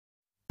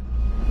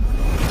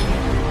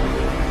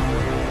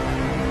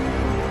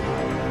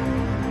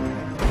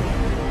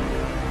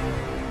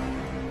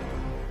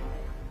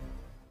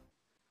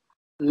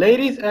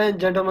Ladies and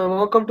gentlemen,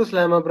 welcome to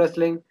Slam Up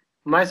Wrestling.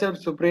 Myself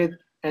Supreet,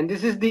 and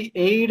this is the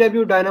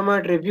AEW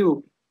Dynamite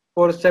review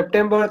for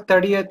September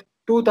 30th,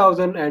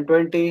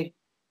 2020.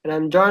 And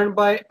I'm joined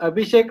by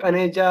Abhishek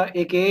Aneja,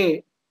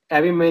 aka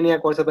Abby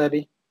Maniac. What's up,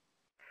 Abby?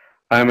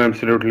 I'm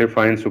absolutely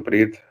fine,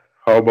 Supreet.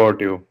 How about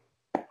you?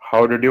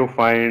 How did you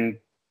find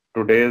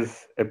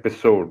today's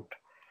episode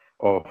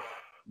of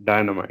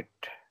Dynamite?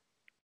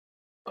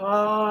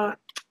 Uh,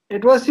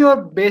 it was your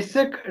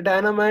basic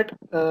Dynamite,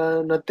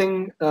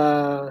 nothing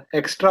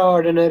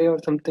extraordinary or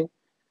something.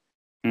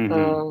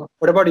 hmm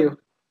What about you?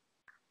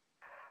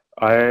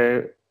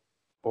 I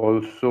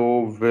also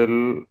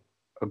will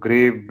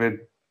agree with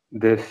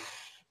this.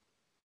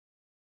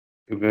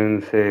 You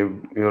can say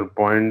your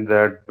point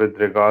that with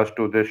regards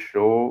to this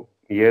show,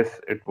 yes,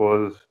 it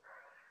was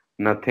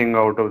nothing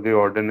out of the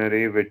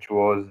ordinary which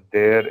was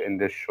there in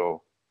this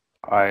show.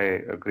 I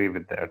agree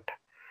with that.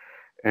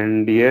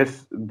 And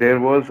yes, there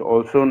was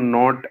also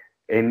not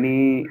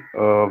any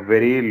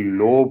very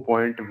low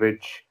point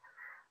which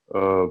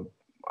uh,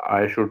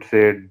 I should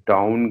say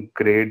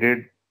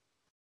downgraded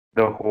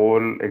the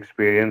whole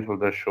experience of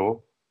the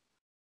show.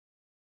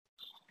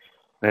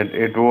 That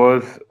it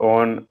was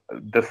on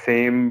the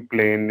same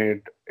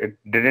plane. It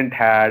didn't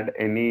had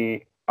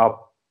any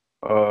up,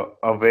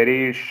 a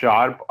very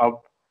sharp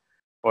up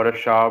or a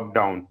sharp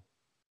down.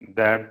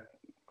 That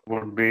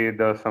would be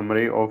the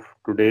summary of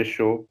today's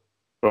show,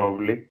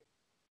 probably.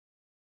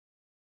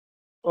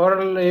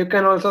 Or you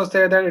can also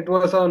say that it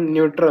was on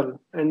neutral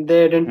and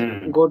they didn't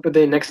Hmm. go to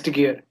the next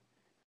gear.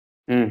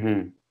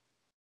 Hmm.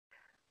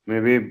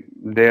 Maybe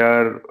they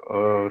are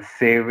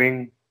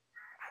saving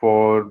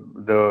for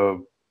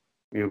the,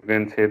 you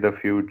can say, the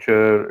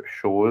future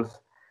shows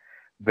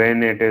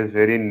when it is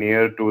very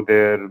near to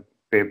their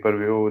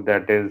pay-per-view,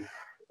 that is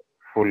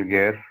Full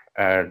Gear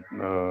at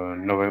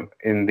November,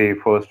 in the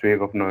first week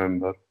of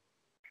November.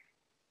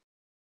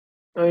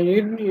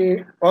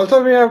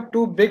 Also, we have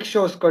two big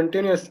shows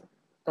continuous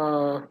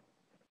uh,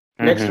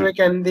 next Hmm. week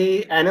and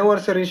the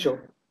anniversary show.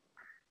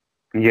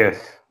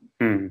 Yes.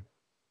 Hmm.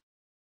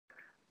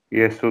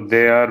 Yes, so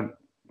they are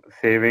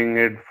saving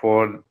it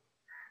for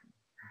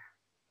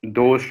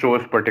those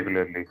shows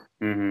particularly.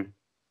 Hmm.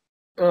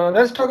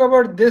 Let's talk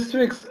about this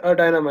week's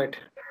Dynamite.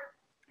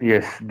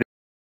 Yes.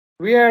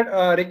 We had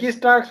Ricky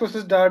Starks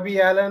versus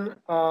Darby Allen.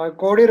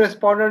 Cody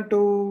responded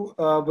to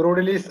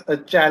Brody's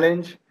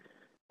challenge.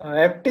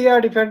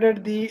 FTR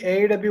defended the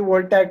AEW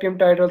World Tag Team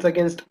titles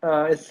against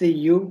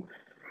SCU.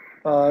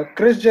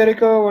 Chris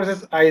Jericho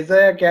versus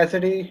Isaiah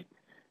Cassidy.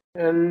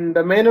 And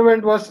the main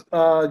event was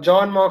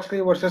John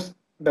Moxley versus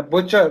The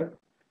Butcher.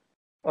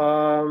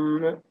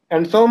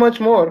 And so much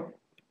more.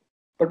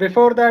 But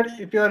before that,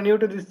 if you are new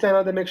to this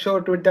channel, then make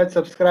sure to hit that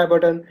subscribe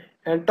button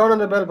and turn on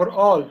the bell for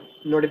all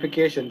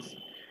notifications.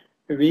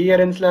 We here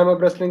in Slam Up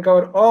Wrestling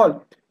cover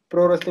all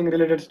pro wrestling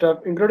related stuff,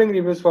 including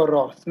reviews for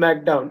Raw,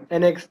 SmackDown,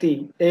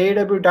 NXT,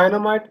 AEW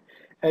Dynamite,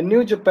 and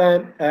New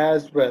Japan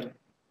as well.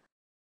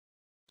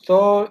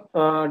 So,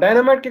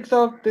 Dynamite kicks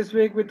off this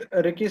week with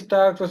Ricky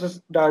Starks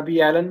versus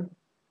Darby Allen.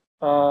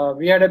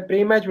 We had a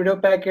pre-match video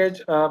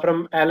package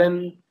from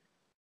Allen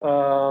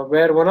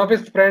where one of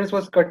his friends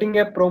was cutting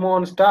a promo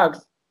on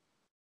Starks.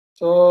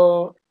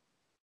 So,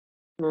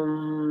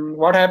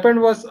 what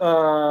happened was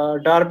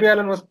Darby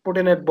Allen was put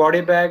in a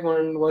body bag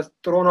and was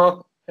thrown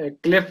off a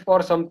cliff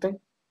or something.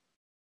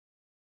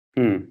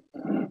 Hmm.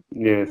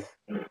 Yes.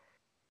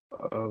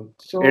 Uh, it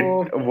So,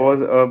 was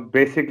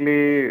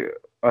basically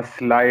a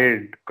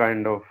slide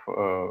kind of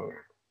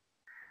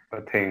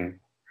a thing.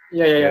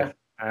 yeah, yeah, Yes,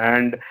 yeah.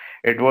 and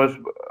it was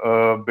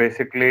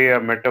basically a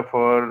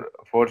metaphor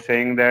for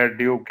saying that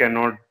you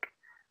cannot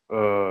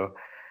uh,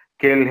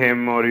 kill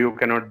him or you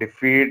cannot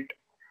defeat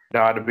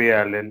Darby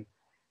Allin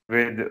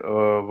with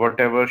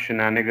whatever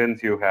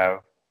shenanigans you have.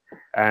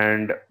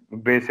 And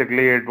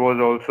basically, it was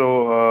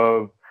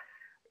also,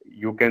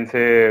 you can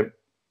say,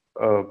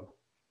 uh,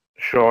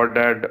 shot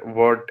at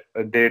what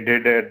they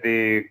did at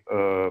the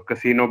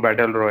Casino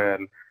Battle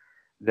Royale,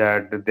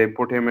 that they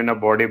put him in a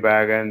body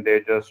bag and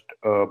they just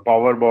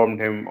power bombed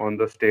him on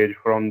the stage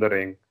from the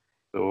ring.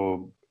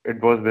 So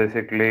it was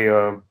basically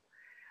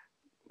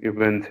you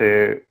can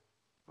say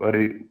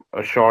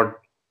a shot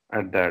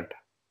at that.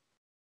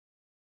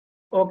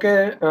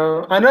 Okay.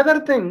 Another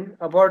thing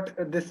about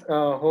this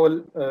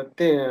whole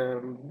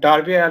thing,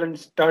 Darby Allen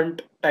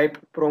stunt type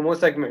promo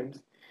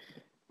segments,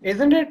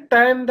 isn't it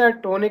time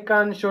that Tony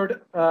Khan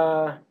should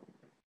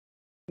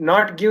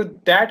not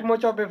give that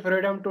much of a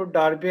freedom to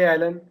Darby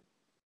Allen?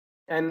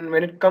 And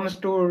when it comes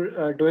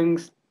to doing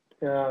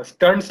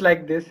stunts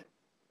like this,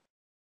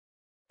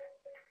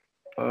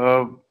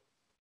 Uh,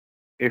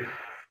 if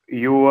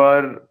you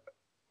are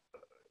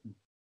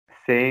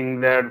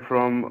saying that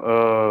from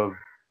a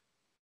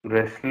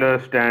wrestler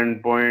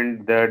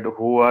standpoint, that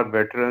who are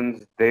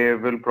veterans, they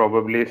will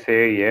probably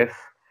say yes,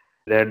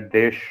 that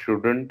they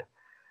shouldn't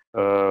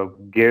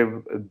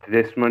give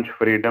this much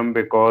freedom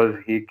because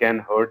he can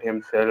hurt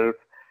himself,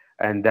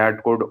 and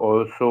that could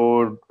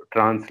also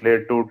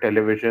translate to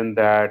television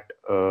that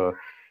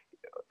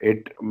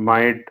it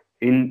might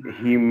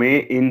he may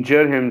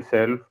injure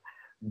himself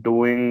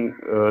doing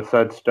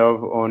such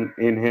stuff on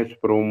in his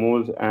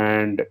promos,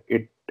 and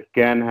it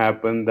can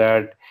happen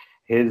that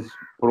his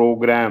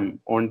program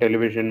on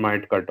television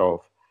might cut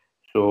off.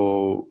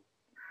 So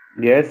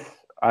yes,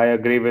 I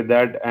agree with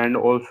that, and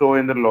also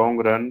in the long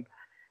run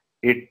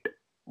it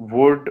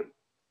would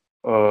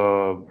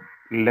uh,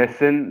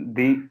 lessen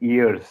the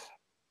years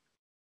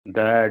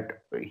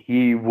that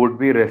he would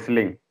be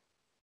wrestling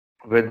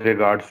with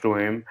regards to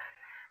him.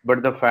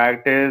 But the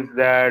fact is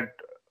that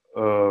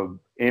uh,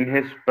 in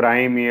his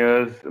prime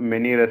years,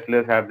 many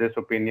wrestlers have this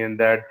opinion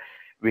that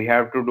we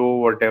have to do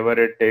whatever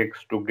it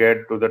takes to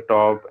get to the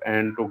top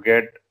and to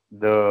get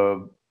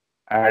the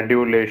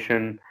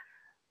adulation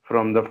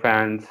from the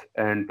fans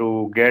and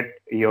to get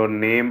your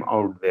name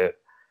out there.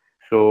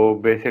 So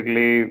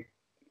basically,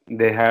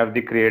 they have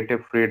the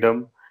creative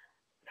freedom.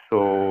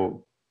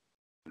 So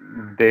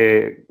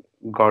they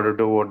gotta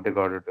do what they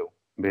gotta do,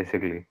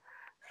 basically.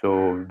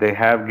 So they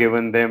have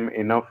given them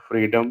enough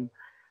freedom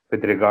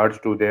with regards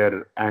to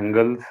their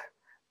angles,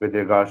 with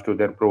regards to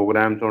their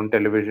programs on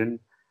television.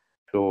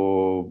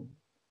 So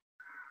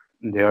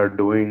they are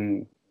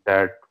doing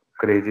that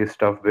crazy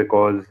stuff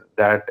because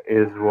that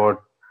is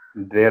what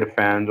their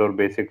fans, or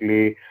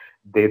basically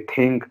they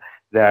think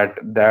that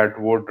that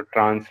would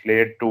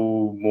translate to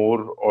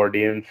more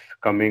audience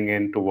coming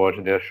in to watch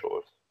their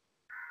shows.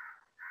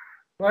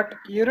 But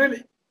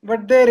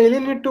they really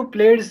need to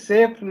play it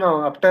safe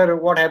now after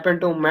what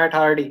happened to Matt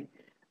Hardy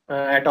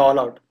at All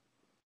Out.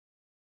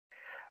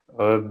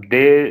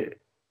 They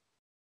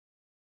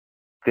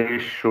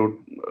should,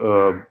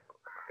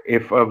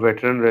 if a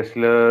veteran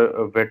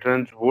wrestler,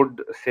 veterans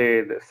would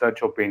say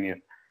such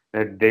opinion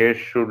that they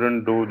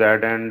shouldn't do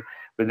that. And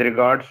with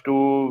regards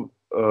to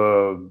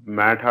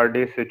Matt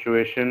Hardy's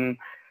situation,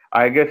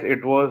 I guess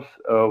it was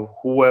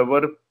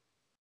whoever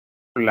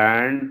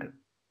planned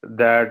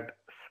that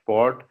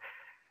spot,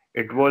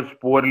 it was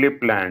poorly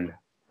planned.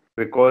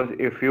 Because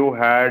if you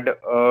had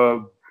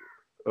a,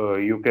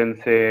 you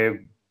can say,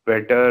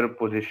 better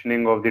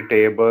positioning of the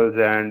tables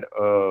and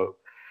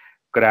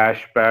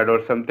crash pad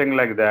or something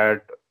like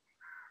that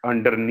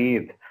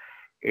underneath,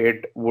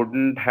 it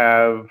wouldn't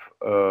have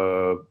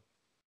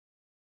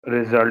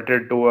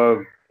resulted to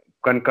a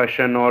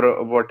concussion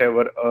or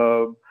whatever,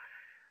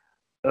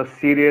 a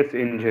serious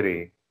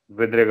injury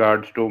with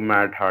regards to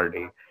Matt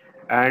Hardy.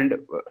 And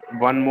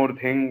one more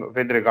thing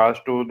with regards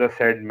to the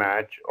said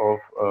match of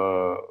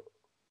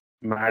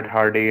Matt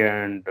Hardy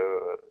and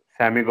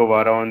Sammy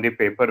Guevara on the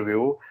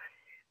pay-per-view,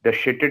 the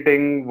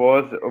shitting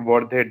was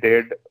what they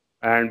did,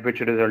 and which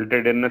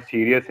resulted in a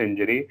serious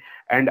injury.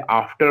 And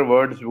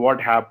afterwards,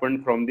 what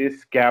happened from the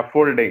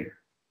scaffolding,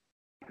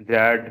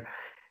 that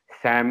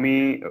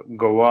Sammy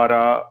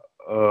Guevara,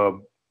 uh,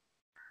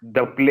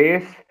 the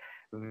place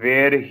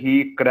where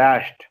he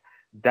crashed,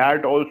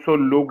 that also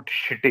looked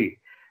shitty.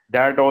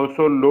 That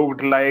also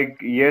looked like,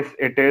 yes,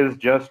 it is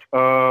just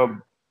a,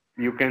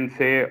 you can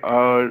say,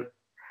 a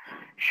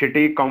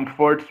shitty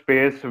comfort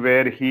space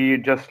where he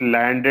just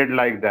landed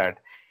like that.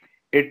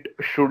 It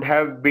should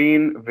have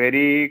been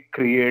very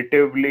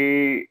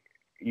creatively,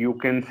 you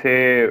can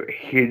say,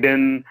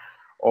 hidden,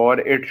 or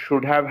it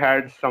should have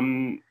had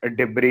some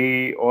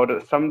debris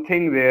or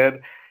something there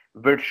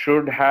which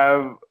should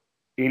have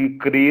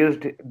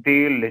increased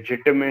the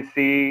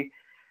legitimacy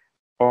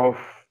of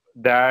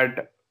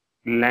that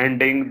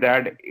landing,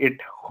 that it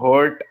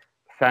hurt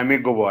Sammy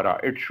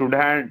Guevara. It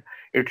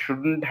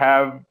shouldn't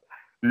have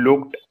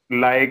looked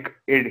like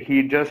it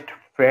he just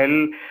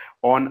fell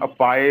on a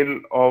pile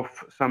of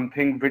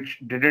something which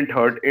didn't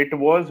hurt. It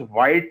was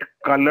white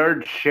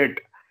colored shit.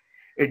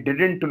 It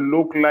didn't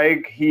look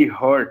like he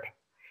hurt.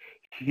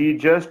 He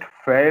just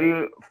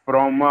fell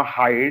from a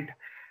height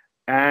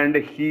and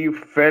he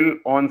fell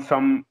on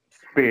some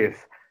space.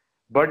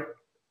 But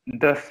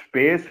the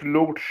space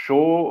looked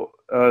so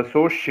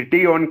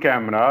shitty on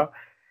camera,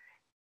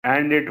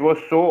 and it was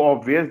so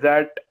obvious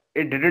that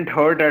it didn't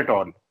hurt at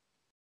all.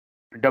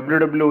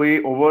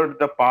 WWE over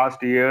the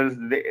past years,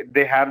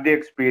 they have the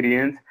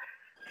experience,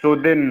 so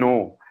they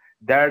know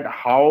that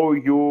how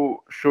you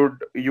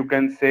should, you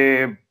can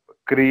say,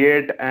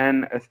 create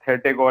an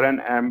aesthetic or an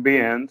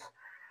ambience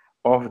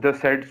of the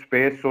said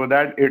space so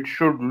that it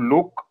should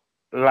look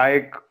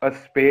like a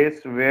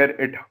space where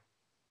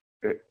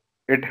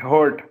it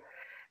hurt.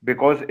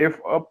 Because if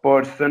a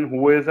person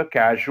who is a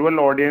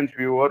casual audience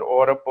viewer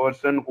or a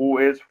person who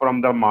is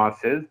from the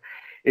masses,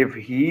 if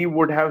he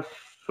would have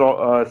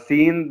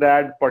seen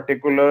that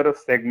particular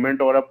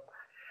segment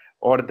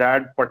or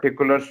that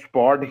particular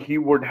spot, he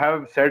would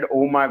have said,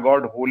 oh my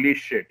god, holy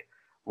shit,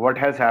 what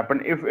has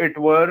happened. If it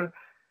were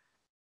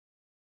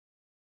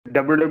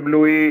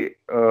WWE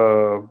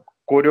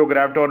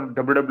choreographed or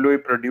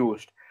WWE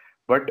produced.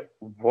 But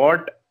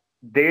what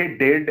they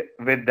did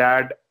with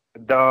that,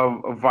 the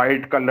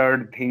white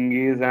colored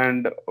thingies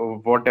and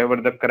whatever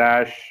the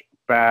crash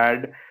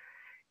pad,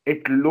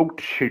 it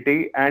looked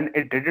shitty, and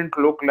it didn't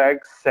look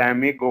like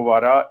Sammy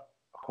Guevara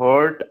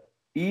hurt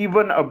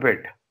even a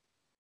bit.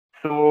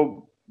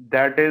 So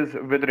that is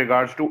with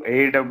regards to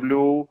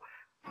AEW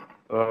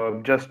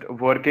just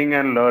working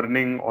and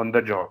learning on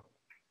the job.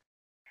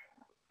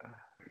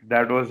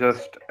 That was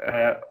just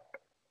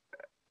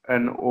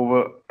an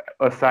over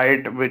a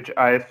site which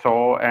I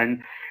saw,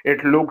 and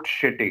it looked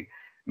shitty.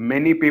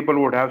 Many people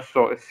would have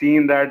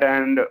seen that,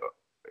 and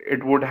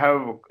it would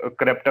have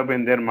crept up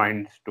in their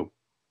minds too.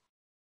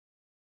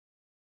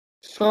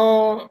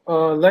 So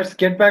let's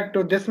get back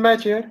to this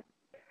match here.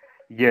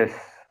 Yes,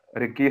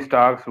 Ricky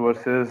Starks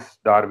versus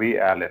Darby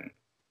Allin.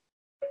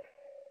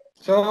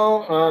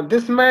 So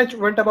this match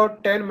went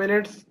about 10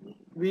 minutes.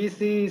 We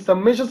see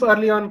submissions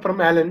early on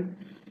from Allen.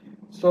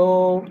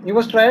 So he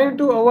was trying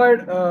to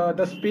avoid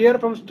the spear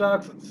from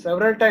Starks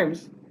several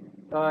times.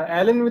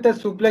 Allen with a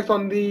suplex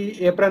on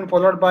the apron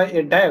followed by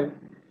a dive.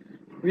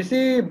 We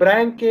see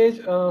Brian Cage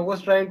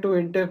was trying to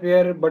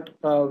interfere, but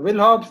Will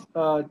Hobbs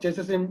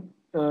chases him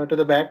to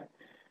the back.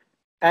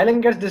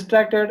 Allen gets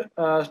distracted.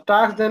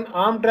 Starks then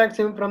arm drags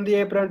him from the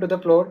apron to the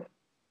floor.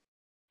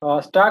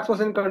 Starks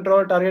was in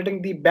control,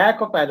 targeting the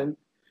back of Allen.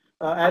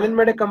 Allen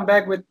made a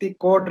comeback with the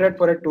code red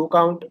for a 2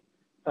 count.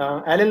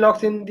 Allen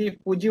locks in the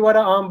Fujiwara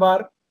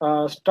armbar.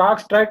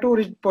 Starks try to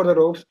reach for the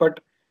ropes, but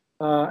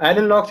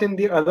Allen locks in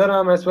the other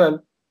arm as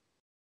well.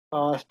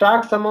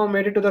 Starks somehow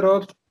made it to the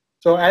ropes.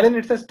 So Allen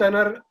hits a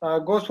stunner,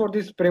 goes for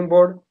the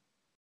springboard.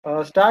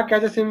 Stark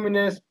catches him in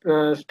a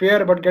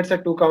spear but gets a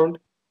 2 count.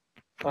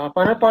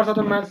 Final parts of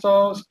the match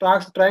saw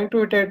Starks trying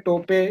to hit a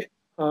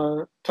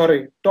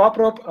top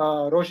rope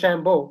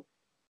Rochambeau.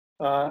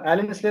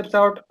 Allen slips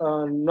out,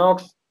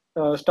 knocks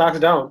Starks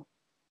down.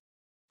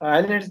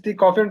 Allen hits the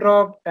coffin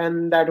drop,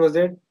 and that was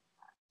it.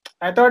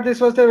 I thought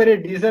this was a very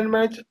decent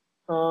match.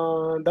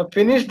 The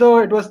finish, though,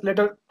 it was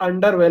little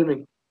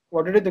underwhelming.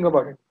 What did you think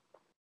about it?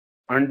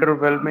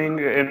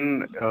 Underwhelming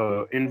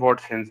in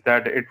what sense?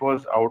 That it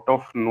was out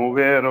of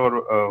nowhere,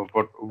 or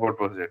what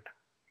was it?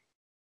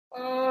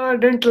 I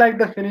didn't like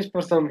the finish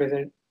for some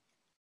reason.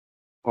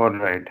 All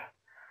right.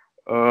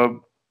 Uh,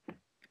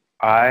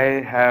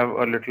 I have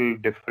a little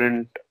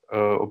different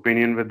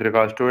opinion with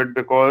regards to it,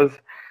 because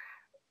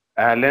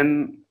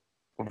Allen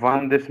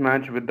won this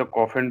match with the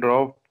coffin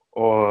drop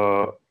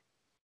on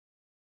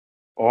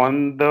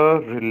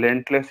the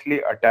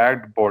relentlessly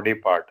attacked body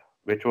part,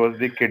 which was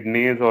the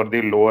kidneys or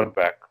the lower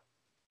back.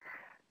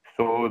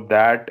 So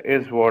that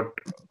is what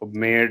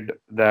made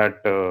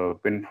that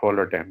pinfall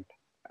attempt.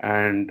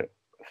 And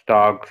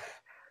Starks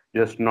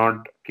just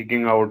not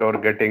kicking out or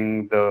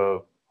getting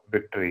the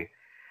victory,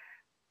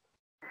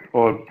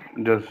 or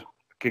just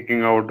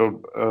kicking out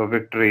of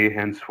victory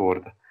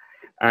henceforth.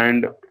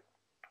 And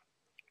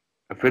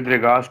with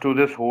regards to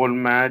this whole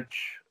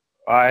match,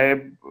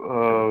 I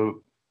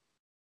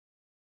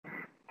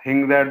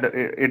think that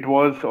it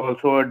was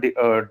also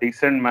a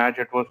decent match.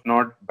 It was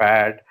not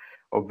bad.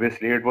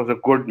 Obviously, it was a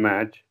good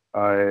match.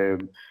 I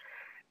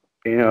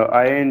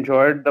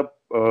enjoyed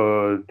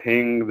the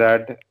thing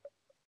that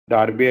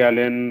Darby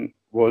Allin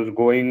was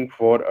going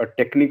for a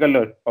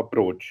technical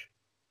approach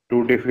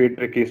to defeat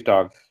Ricky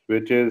Starks,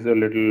 which is a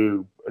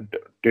little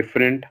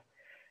different.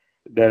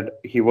 That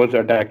he was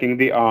attacking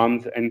the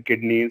arms and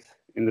kidneys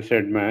in the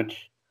said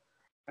match,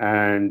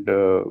 and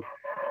the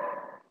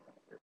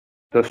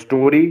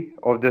story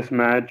of this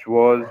match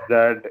was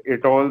that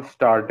it all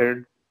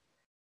started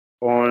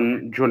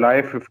on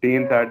July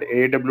 15th at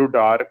AEW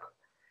Dark,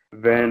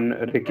 when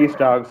Ricky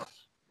Starks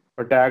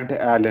attacked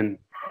Allen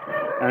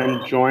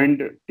and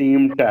joined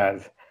Team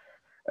Taz.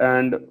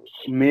 And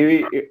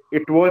maybe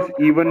it was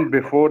even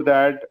before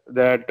that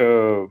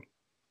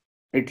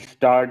it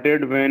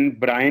started when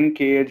Brian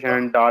Cage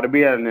and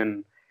Darby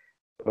Allin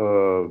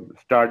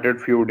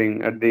started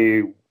feuding at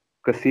the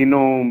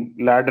casino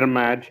ladder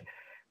match,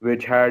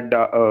 which had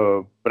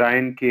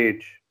Brian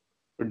Cage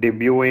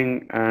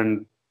debuting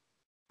and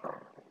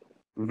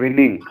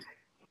winning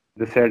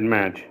the said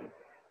match.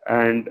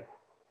 And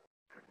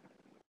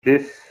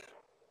this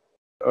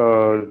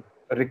uh,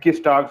 Ricky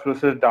Starks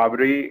versus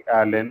Darby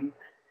Allin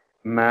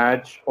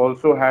match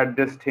also had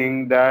this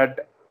thing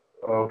that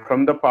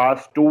from the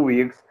past 2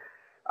 weeks,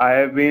 I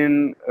have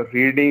been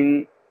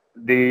reading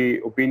the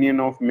opinion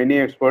of many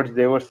experts.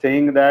 They were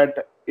saying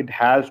that it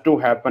has to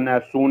happen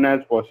as soon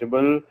as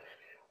possible,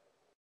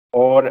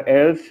 or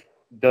else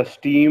the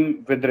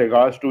steam with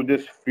regards to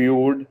this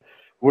feud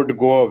would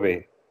go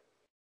away.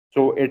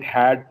 So it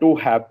had to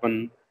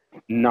happen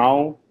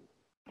now,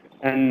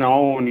 and now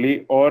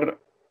only, or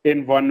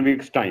in 1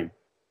 week's time.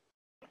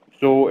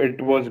 So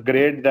it was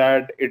great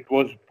that it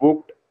was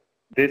booked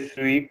this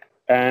week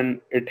and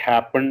it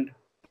happened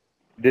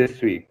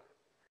this week.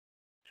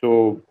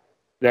 So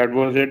that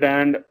was it.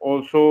 And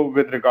also,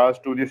 with regards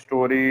to the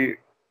story,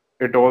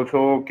 it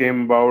also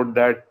came about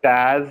that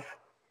Taz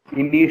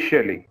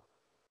initially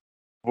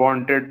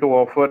wanted to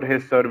offer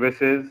his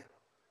services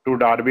to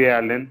Darby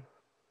Allin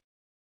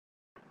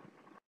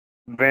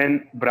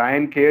when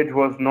Brian Cage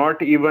was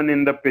not even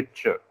in the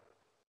picture.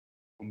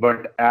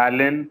 But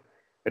Allen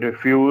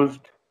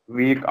refused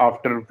week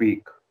after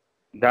week.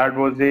 That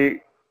was the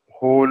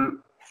whole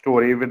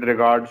story with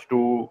regards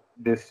to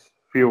this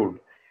feud.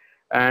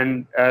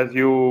 And as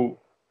you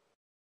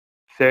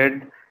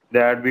said,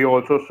 that we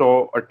also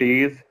saw a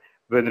tease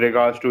with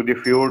regards to the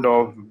feud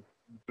of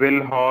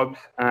Will Hobbs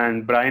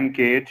and Brian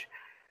Cage,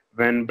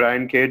 when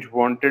Brian Cage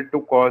wanted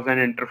to cause an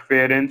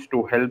interference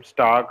to help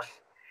Starks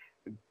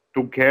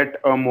to get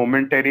a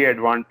momentary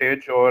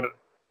advantage or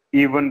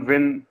even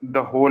win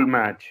the whole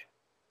match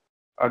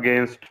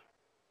against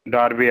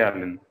Darby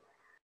Allin.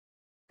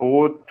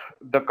 Both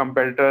the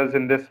competitors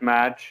in this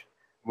match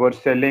were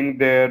selling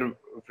their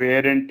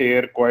wear and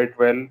tear quite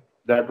well.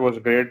 That was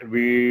great.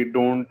 We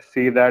don't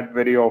see that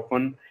very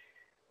often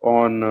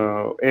on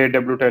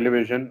AEW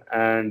television,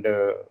 and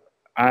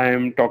I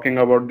am talking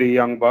about the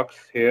Young Bucks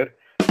here.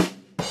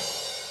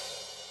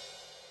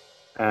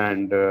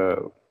 And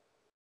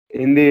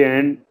in the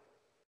end,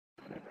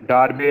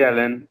 Darby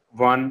Allin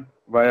won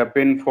via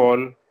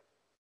pinfall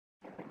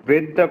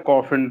with the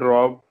coffin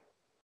drop,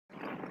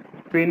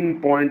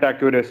 pinpoint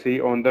accuracy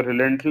on the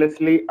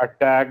relentlessly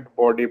attacked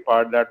body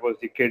part that was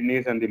the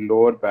kidneys and the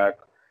lower back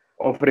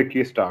of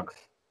Ricky Starks.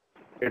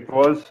 It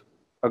was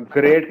a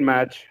great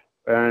match,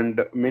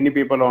 and many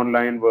people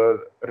online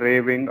were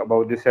raving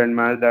about this end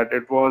match that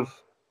it was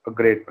a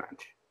great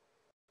match.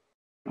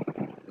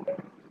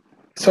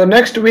 So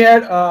next we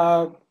had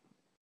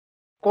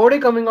Cody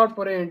coming out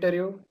for an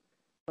interview.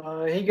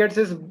 He gets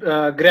his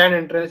grand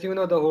entrance, you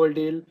know the whole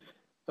deal.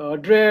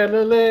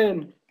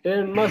 Adrenaline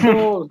in my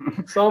soul,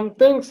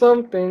 something,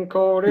 something,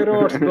 Cody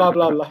Rhodes, blah,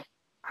 blah, blah.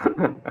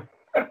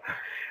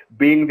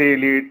 Being the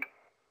elite,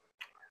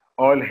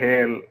 all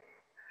hail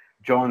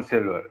John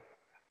Silver.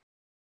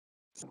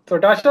 So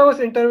Dasha was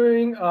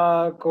interviewing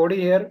Cody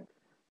here.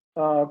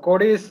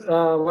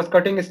 Was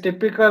cutting his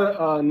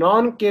typical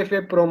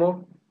non-kayfabe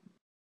promo.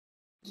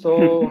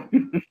 So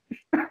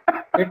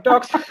he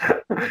talks,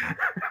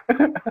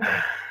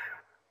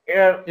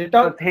 Yeah, he the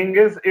talk, thing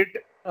is,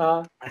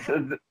 uh,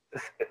 so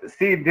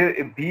see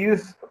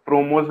these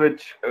promos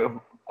which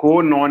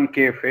go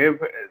non-kayfabe.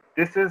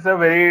 This is a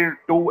very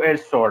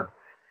two-edged sword.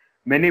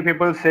 Many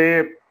people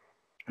say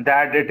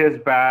that it is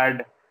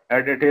bad,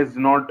 that it is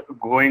not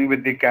going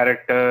with the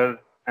character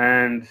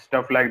and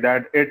stuff like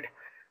that.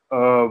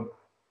 Uh,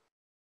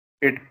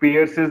 it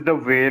pierces the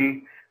veil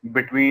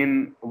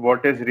between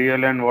what is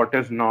real and what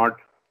is not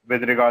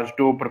with regards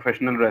to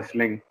professional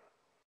wrestling.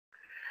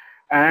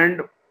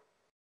 And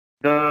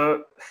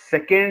the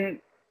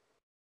second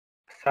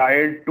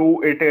side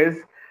to it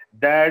is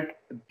that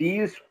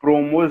these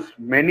promos,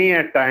 many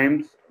at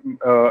times,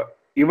 uh,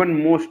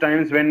 even most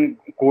times when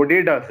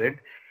Cody does it,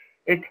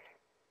 it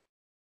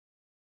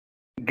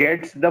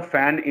gets the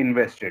fan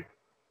invested.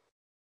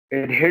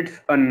 It hits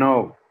a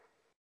nerve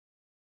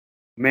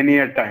many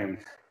a times.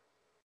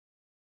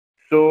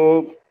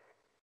 So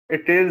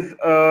it is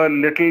a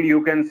little,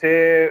 you can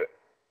say,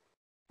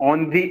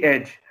 on the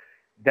edge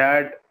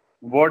that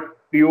what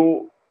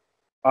you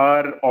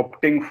are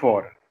opting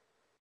for.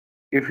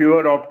 If you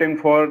are opting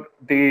for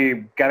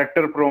the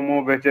character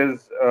promo, which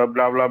is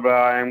blah blah blah,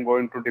 I am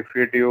going to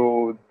defeat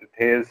you,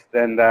 this,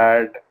 then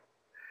that,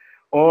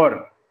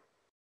 or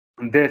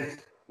this,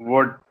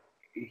 what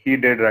he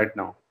did right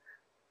now.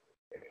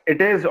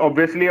 It is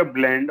obviously a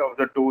blend of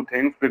the two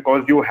things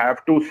because you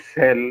have to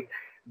sell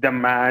the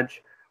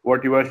match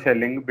what you are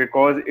selling.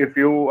 Because if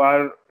you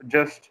are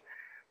just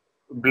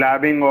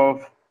blabbing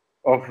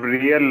of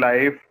real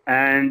life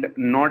and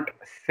not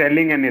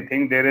selling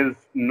anything, there is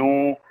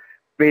no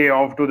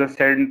payoff to the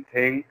said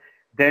thing,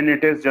 then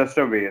it is just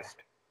a waste.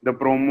 The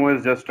promo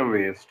is just a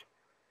waste.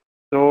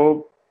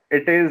 So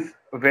it is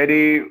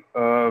very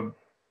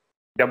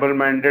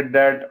double-minded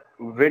that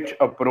which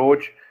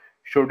approach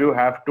should you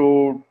have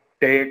to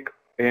take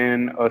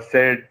in a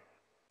said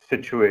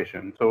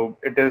situation. So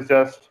it is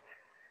just,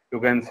 you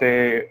can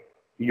say,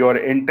 your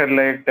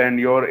intellect and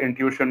your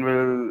intuition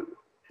will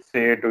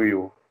say to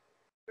you.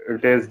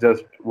 It is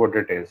just what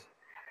it is.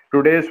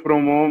 Today's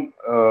promo,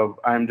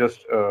 I'm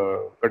just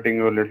cutting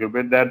you a little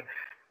bit. That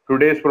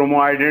today's promo,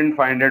 I didn't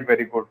find it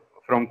very good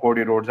from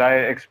Cody Rhodes. I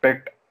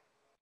expect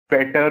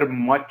better,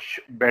 much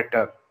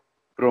better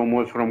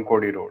promos from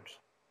Cody Rhodes.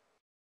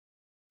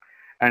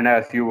 And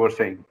as you were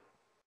saying,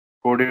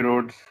 Cody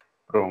Rhodes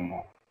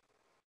promo.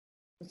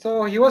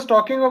 so he was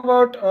talking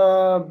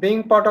about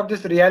being part of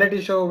this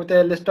reality show with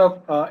a list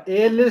of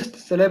A-list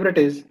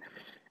celebrities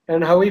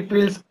and how he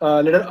feels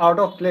a little out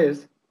of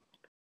place.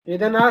 He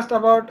then asked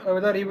about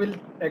whether he will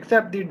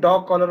accept the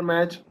dog collar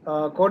match.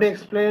 Cody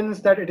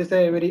explains that it is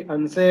a very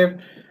unsafe,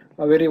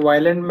 a very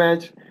violent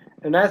match,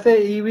 and as a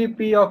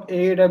EVP of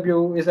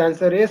AEW, his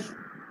answer is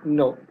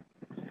no.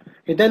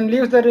 He then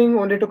leaves the ring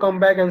only to come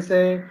back and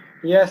say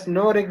yes,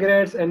 no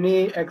regrets, and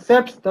he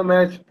accepts the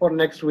match for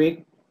next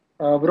week.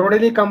 Brody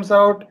Lee comes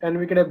out and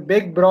we get a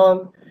big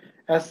brawl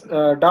as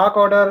Dark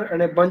Order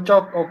and a bunch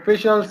of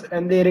officials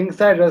and the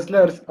ringside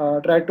wrestlers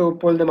try to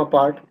pull them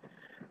apart.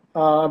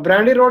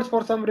 Brandy Rhodes,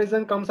 for some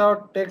reason, comes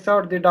out, takes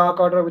out the Dark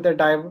Order with a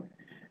dive.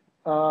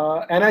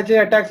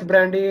 NIJ attacks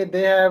Brandy.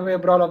 They have a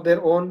brawl of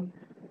their own.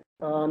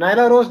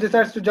 Nyla Rose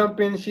decides to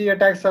jump in. She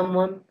attacks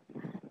someone,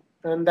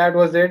 and that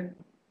was it.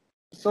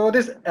 So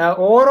this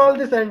overall,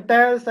 this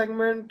entire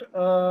segment,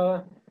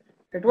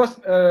 it was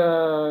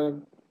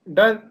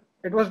done.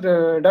 It was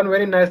done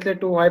very nicely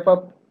to hype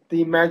up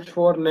the match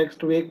for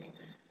next week.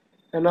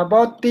 And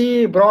about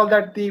the brawl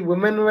that the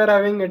women were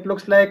having, it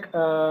looks like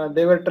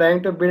they were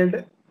trying to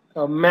build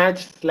a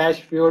match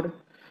slash feud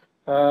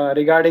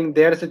regarding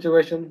their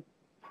situation.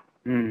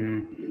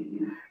 Hmm.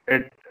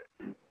 It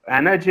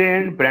Anna Jay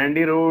and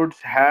Brandy Rhodes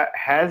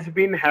has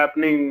been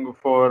happening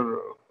for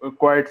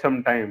quite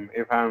some time,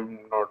 if I'm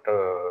not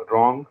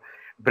wrong.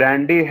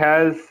 Brandy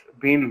has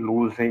been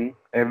losing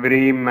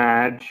every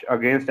match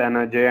against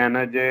Anna Jay.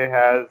 Anna Jay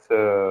has,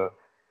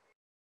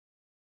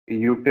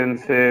 you can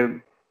say,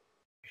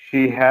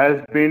 she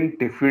has been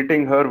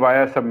defeating her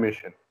via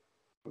submission.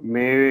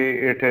 Maybe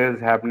it is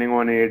happening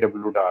on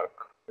AEW Dark.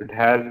 It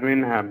has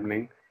been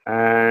happening,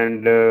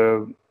 and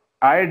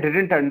I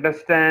didn't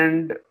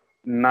understand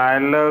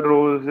Nyla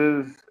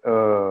Rose's,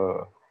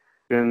 you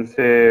can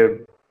say,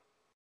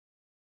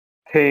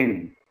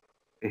 thing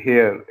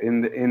here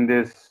in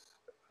this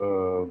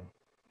uh,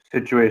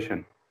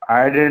 situation.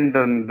 I didn't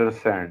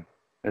understand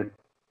it.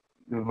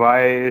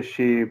 Why is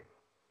she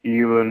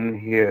even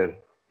here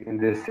in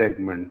this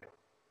segment?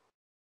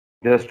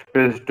 Just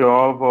pissed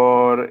off,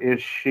 or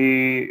is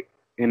she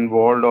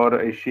involved, or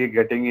is she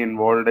getting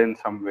involved in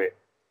some way?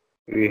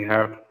 We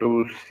have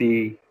to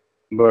see.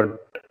 But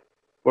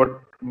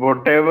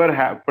whatever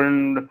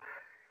happened,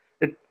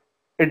 it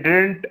it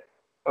didn't.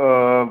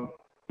 Uh,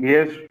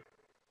 yes,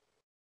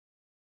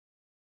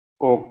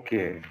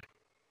 okay,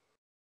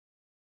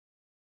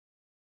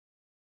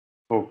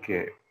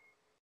 okay.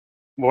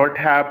 What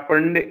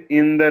happened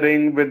in the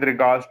ring with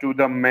regards to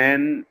the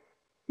men?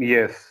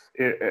 Yes,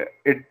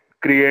 it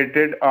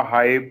created a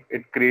hype.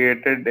 It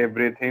created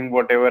everything.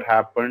 Whatever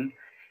happened,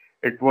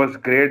 it was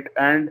great,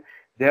 and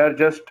they are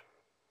just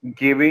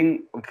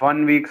giving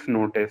 1 week's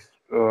notice.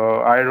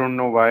 I don't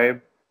know why.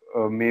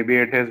 Maybe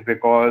it is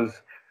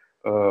because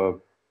uh,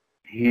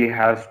 he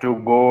has to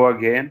go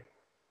again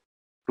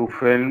to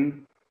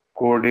film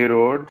Cody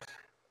Rhodes,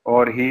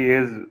 or he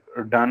is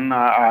done.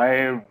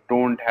 I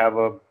don't have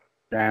a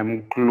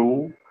damn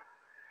clue.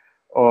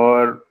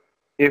 Or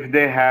if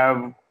they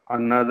have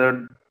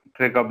another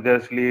trick up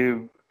their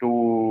sleeve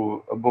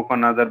to book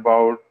another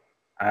bout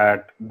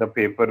at the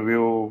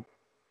pay-per-view,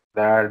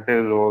 that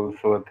is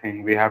also a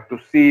thing. We have to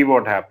see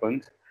what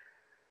happens.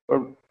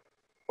 But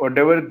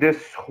whatever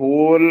this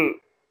whole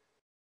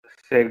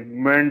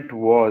segment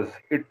was,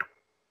 it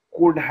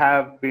could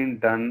have been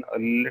done a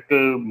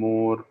little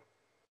more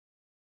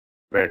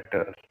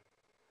better,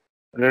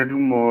 a little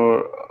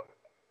more,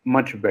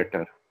 much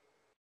better,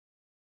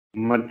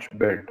 much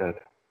better.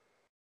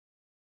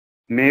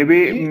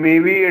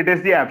 Maybe it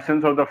is the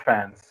absence of the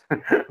fans.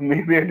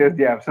 Maybe it is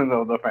the absence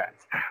of the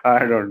fans.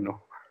 I don't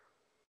know.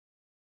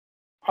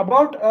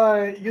 About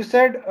you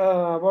said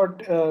about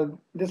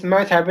this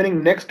match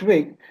happening next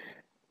week.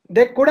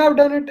 They could have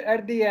done it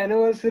at the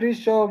anniversary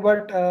show,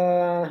 but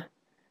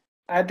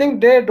I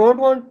think they don't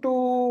want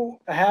to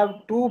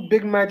have two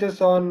big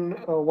matches on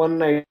one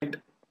night,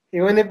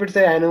 even if it's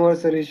an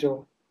anniversary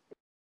show.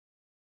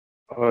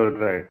 All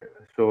right.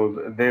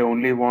 So they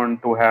only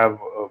want to have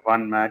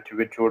one match,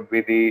 which would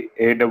be the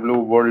AW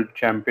World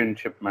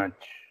Championship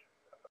match,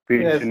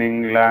 Yes,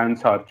 featuring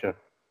Lance Archer.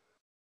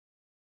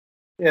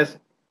 yes.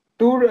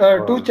 Two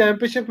All,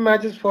 championship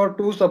matches for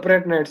two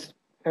separate nights,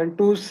 and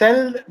to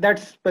sell that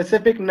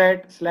specific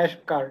night slash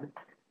card.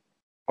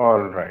 all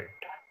right.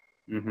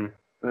 Mm-hmm.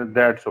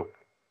 That's okay.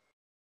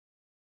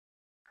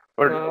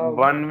 But Uh,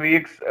 1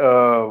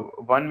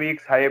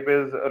 week's hype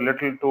is a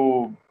little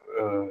too,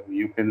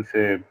 you can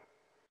say,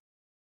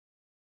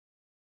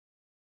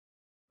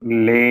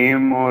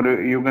 lame, or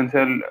you can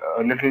say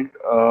a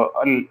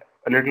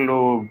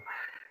little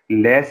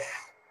less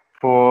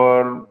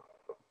for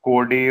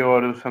Cody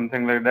or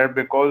something like that,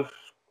 because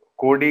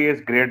Cody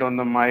is great on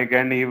the mic,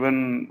 and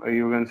even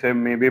you can say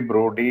maybe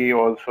Brody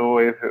also,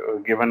 if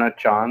given a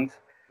chance.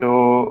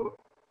 So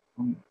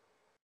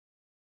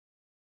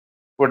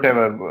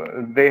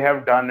whatever, they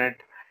have done it,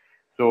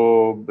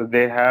 so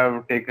they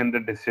have taken the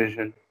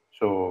decision.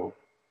 So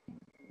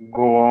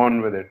go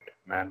on with it,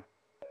 man.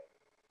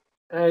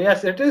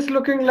 yes, it is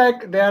looking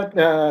like they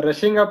are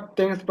rushing up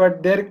things,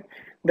 but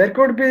there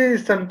could be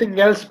something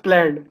else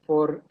planned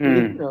for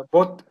Hmm,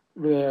 both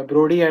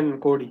Brody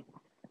and Cody.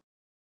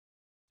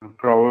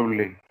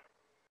 probably.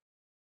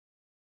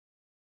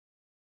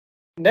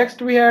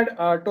 Next, we had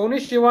Tony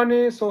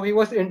Schiavone. So he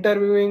was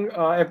interviewing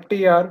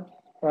FTR.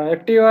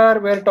 FTR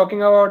were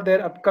talking about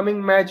their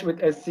upcoming match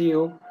with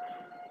SCU.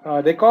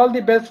 They call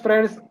the best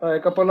friends a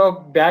couple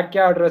of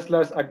backyard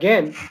wrestlers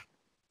again.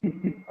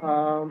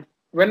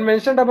 When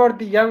mentioned about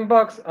the Young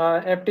Bucks,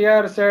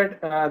 FTR said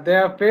they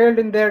have failed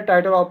in their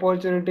title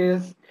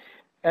opportunities,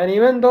 and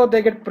even though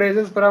they get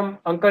praises from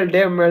Uncle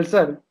Dave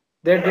Meltzer,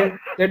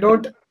 they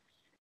don't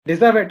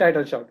deserve a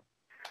title shot.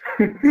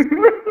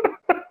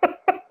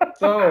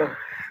 So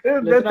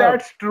listen up,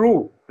 That's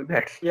true.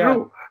 That's yeah.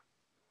 true.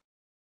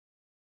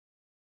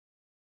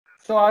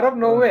 So out of Uh,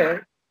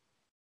 nowhere,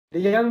 the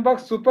Young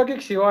Bucks super kick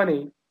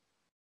Shivani.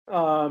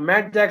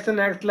 Matt Jackson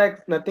acts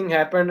like nothing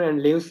happened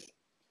and leaves.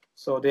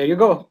 So there you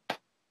go.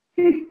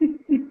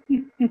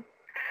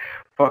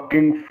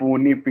 Fucking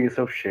phony piece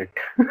of shit.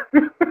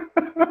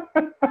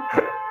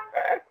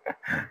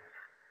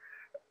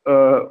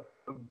 uh,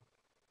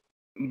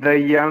 the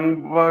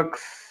Young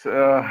Bucks,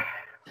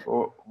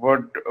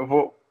 what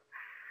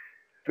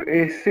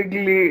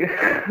basically,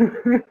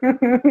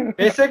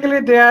 Basically,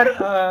 they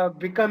are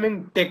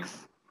becoming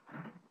dicks.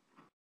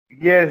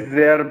 yes,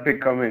 they are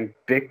becoming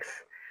dicks,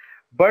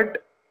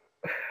 but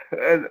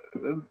uh,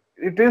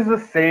 it is the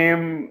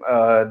same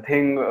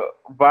thing.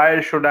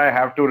 Why should I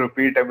have to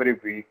repeat every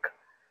week?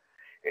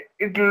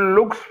 It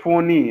looks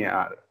funny,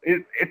 yaar.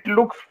 It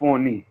looks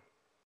funny.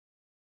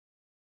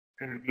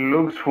 It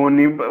looks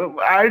funny, but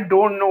I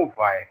don't know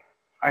why.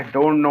 I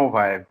don't know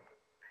why.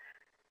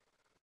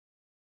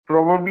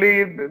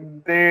 Probably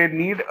they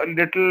need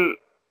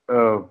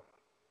uh,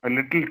 a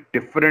little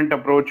different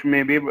approach,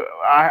 maybe. But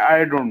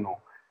I don't know.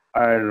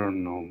 I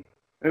don't know.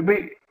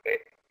 Maybe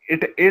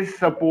it is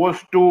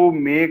supposed to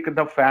make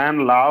the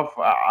fan laugh,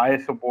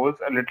 I suppose,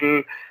 a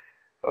little.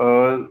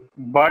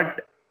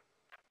 But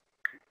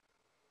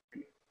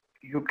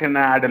you can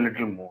add a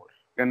little more.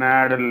 You can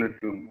add a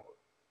little more.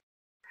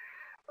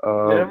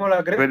 Little more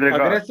With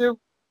regard aggressive,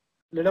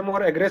 little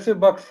more aggressive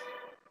bucks.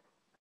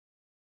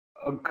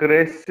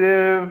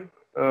 aggressive,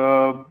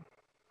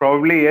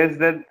 probably yes.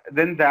 That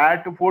then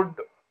that would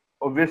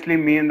obviously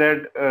mean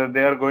that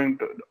they are going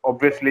to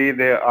obviously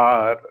they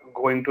are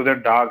going to the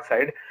dark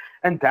side,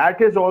 and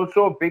that is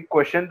also a big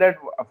question that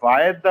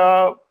why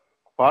the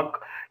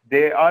fuck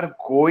they are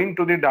going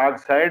to the dark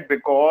side,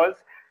 because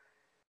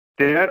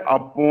their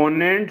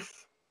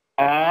opponents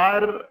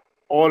are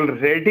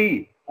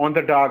already on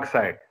the dark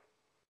side.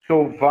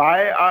 So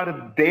why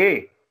are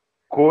they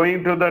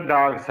going to the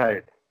dark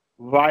side?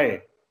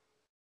 Why?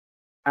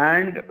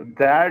 And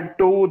that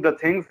too, the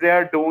things they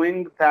are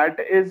doing, that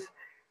is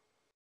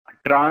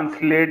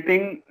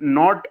translating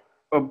not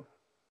uh,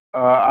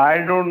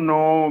 I don't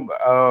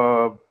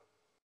know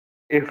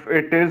if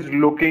it is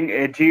looking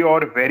edgy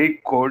or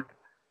very good,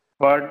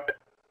 but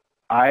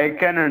I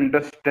can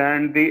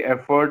understand the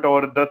effort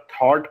or the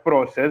thought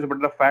process,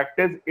 but the fact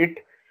is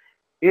it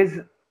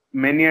is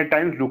many a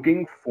times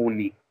looking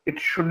phony. It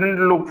shouldn't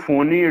look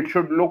phony, it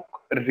should look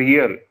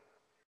real.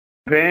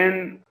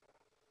 When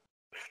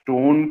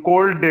Stone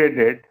Cold did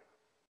it,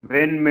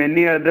 when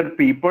many other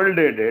people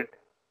did it,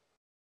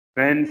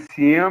 when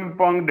CM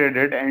Punk did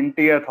it,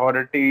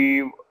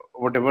 anti-authority,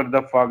 whatever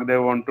the fuck they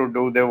want to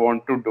do, they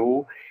want to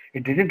do.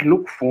 It didn't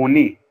look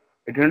phony.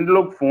 It didn't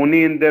look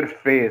phony in their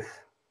face.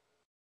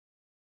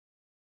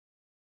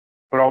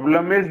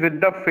 Problem is with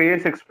the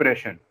face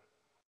expression.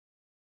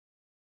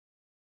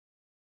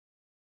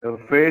 The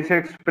face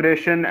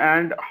expression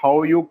and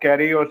how you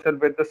carry yourself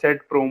with the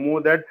set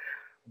promo, that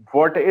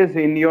what is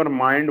in your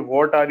mind,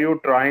 what are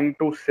you trying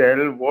to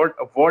sell,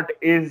 what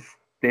is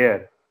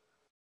there.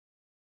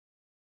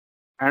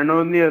 And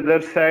on the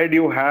other side,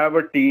 you have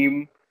a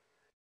team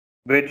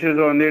which is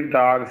on the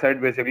dark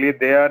side. Basically,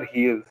 they are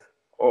heels.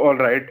 All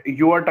right,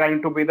 you are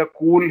trying to be the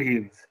cool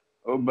heels.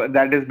 But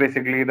that is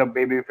basically the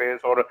baby face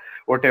or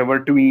whatever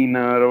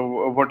tweener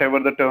or whatever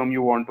the term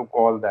you want to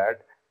call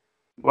that.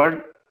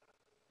 But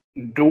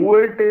do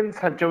it in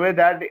such a way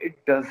that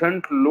it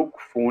doesn't look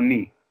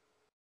phony.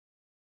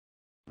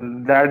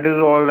 That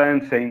is all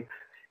I'm saying.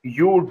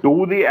 You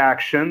do the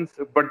actions,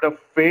 but the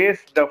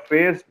face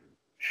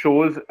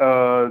shows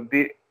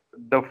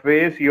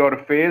your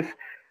face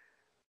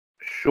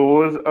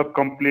shows a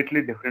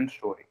completely different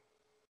story.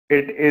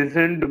 It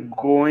isn't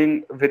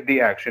going with the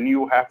action.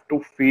 You have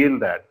to feel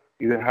that.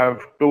 You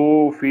have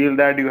to feel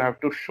that. You have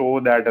to show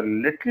that a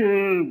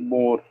little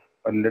more,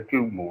 a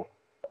little more,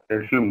 a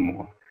little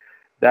more.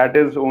 That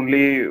is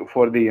only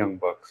for the young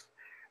bucks.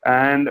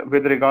 And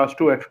with regards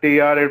to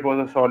FTR, it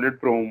was a solid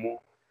promo.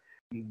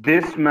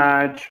 This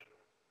match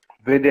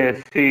with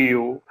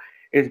SCU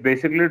is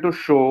basically to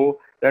show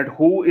that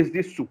who is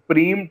the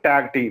supreme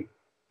tag team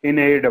in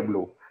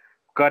AEW.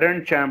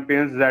 Current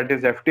champions, that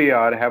is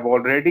FTR, have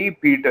already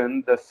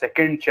beaten the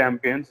second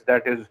champions,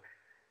 that is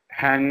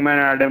Hangman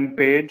Adam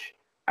Page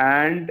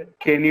and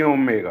Kenny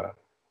Omega,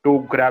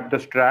 to grab the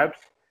straps.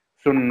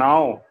 So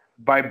now,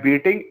 by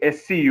beating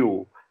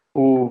SCU,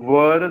 who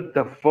were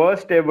the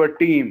first ever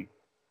team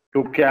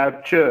to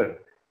capture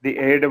the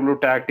AEW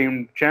Tag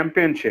Team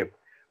Championship,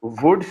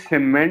 would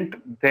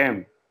cement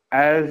them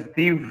as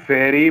the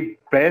very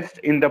best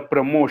in the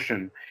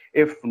promotion,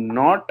 if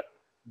not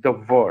the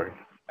world.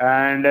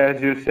 And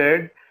as you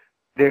said,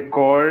 they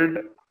called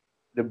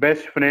the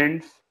best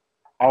friends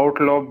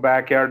outlaw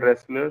backyard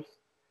wrestlers,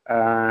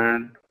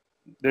 and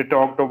they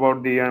talked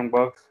about the Young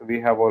Bucks. We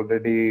have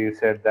already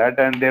said that,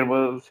 and there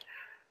was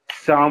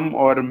some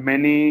or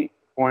many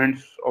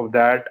points of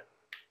that.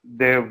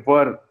 There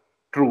were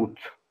truth,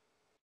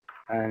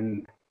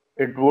 and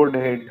it would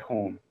hit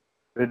home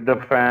with the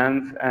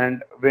fans.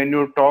 And when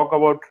you talk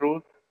about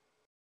truth,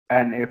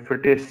 and if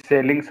it is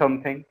selling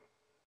something,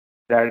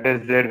 that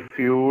is their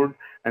feud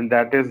and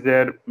that is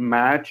their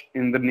match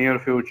in the near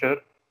future,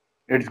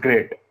 it's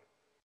great.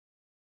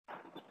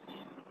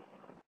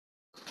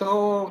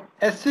 So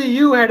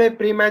SCU had a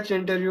pre-match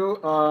interview.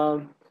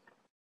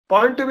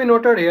 Point to be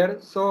noted here.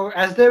 So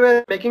as they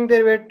were making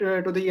their way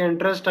to the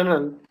entrance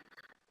tunnel,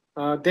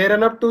 they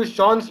run up to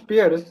Sean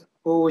Spears,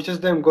 who wishes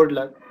them good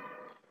luck.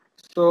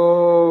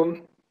 So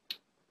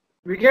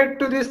we get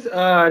to this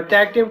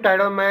tag team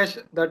title match,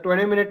 the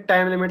 20-minute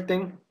time limit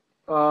thing.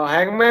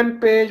 Hangman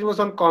Page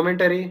was on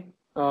commentary.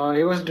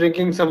 He was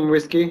drinking some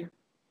whiskey.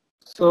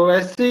 So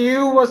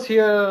SCU was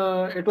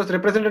here. It was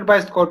represented by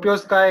Scorpio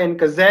Sky and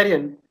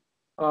Kazarian.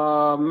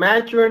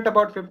 Match went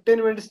about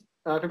 15 minutes.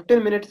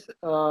 15 minutes.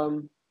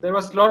 There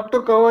was a lot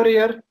to cover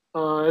here.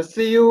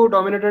 SCU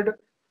dominated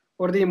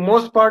for the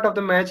most part of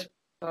the match.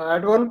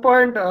 At one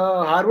point,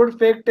 Harwood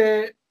faked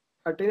a.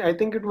 I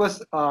think it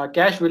was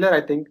Cash Wheeler.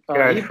 I think he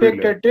Cash faked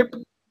Wheeler. a trip.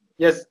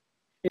 Yes,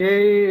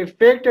 he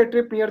faked a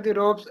trip near the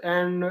ropes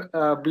and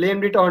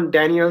blamed it on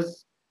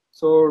Daniels.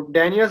 So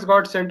Daniels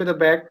got sent to the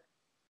back.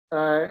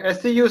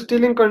 SCU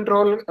still in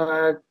control.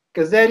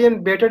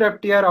 Kazarian baited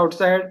FTR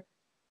outside.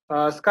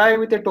 Sky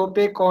with a tope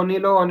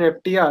Cornilo on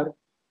FTR.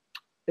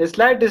 A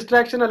slight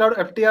distraction allowed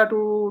FTR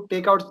to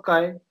take out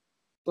Sky.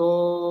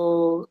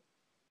 So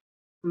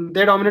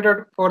they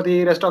dominated for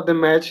the rest of the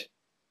match.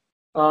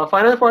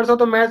 Final parts of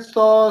the match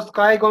saw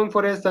Sky going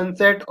for a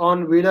sunset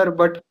on Wheeler,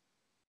 but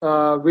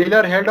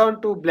Wheeler held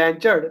on to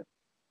Blanchard.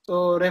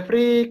 So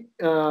referee,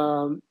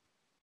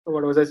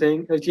 what was I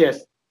saying?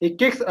 Yes, he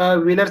kicks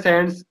Wheeler's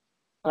hands.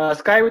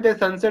 Sky with a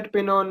sunset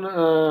pin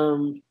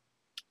on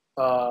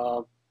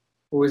uh,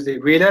 who is the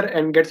Wheeler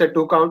and gets a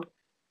 2 count.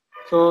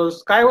 So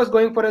Sky was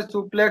going for a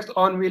suplex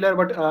on Wheeler,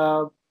 but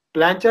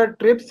Blanchard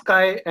trips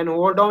Sky and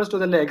hold on to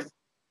the legs.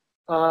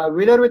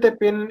 Wheeler with a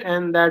pin,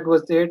 and that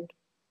was it.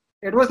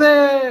 It was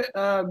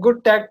a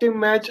good tag team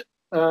match.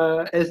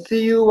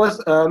 SCU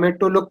was made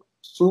to look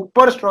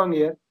super strong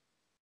here.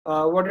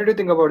 What did you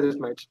think about this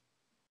match?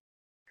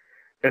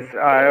 Yes,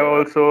 I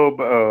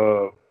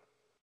also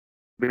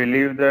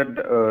believe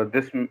that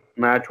this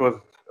match was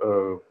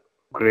uh,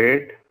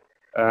 great,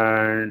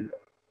 and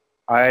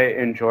I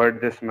enjoyed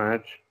this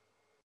match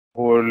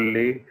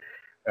wholly.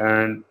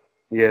 And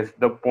yes,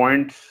 the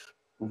points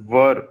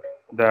were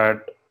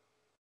that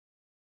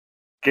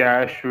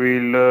Cash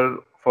Wheeler,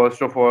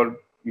 first of all,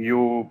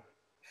 you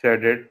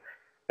said it,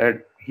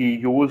 that he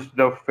used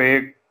the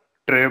fake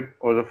trip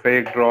or the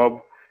fake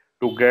drop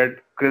to get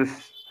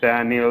Chris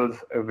Daniels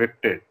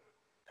evicted.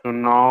 So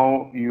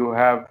now you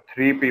have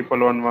three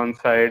people on one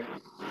side,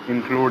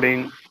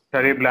 including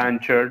Terry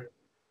Blanchard,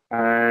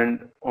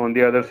 and on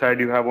the other side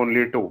you have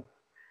only two.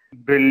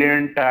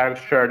 Brilliant tag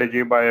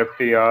strategy by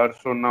FTR.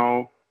 So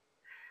now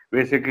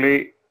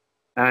basically,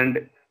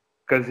 and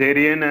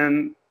Kazarian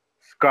and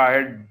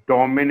Sky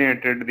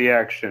dominated the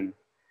action.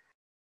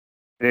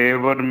 They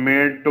were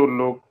made to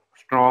look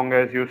strong,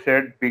 as you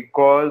said,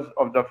 because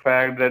of the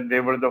fact that they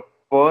were the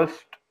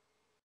first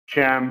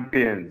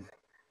champions.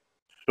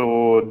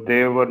 So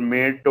they were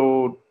made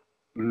to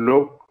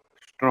look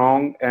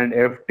strong, and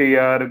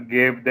FTR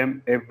gave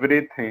them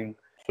everything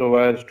so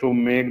as to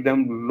make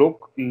them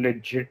look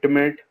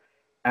legitimate,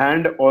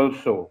 and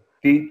also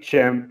the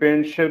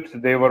championships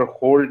they were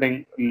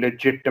holding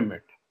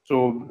legitimate.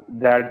 So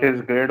that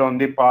is great on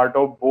the part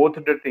of both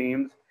the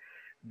teams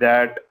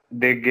that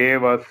they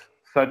gave us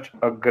such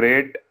a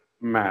great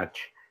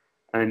match.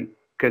 And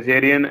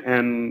Kazarian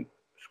and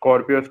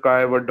Scorpio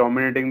Sky were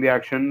dominating the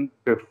action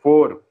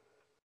before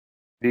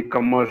the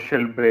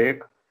commercial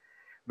break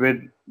with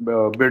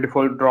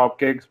beautiful drop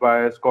kicks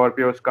by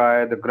Scorpio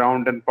Sky, the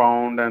ground and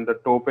pound, and the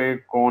tope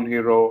con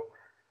hero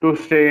to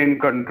stay in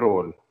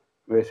control,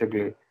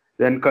 basically.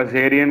 Then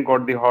Kazarian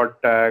got the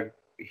hot tag.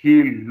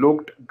 He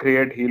looked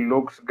great. He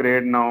looks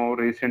great now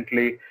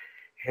recently.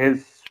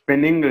 His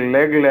spinning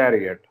leg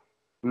lariat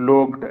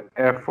looked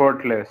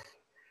effortless.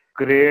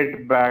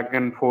 Great back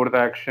and forth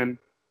action.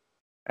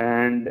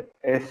 And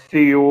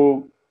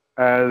SCU,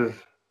 as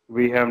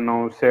we have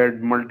now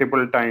said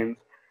multiple times,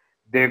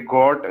 they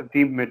got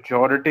the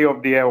majority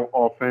of the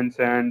offense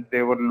and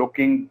they were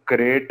looking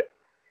great,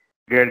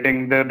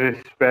 getting the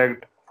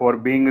respect for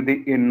being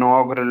the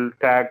inaugural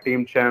tag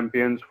team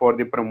champions for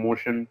the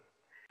promotion.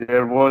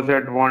 There was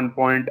at one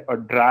point a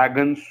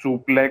dragon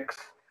suplex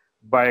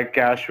by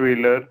Cash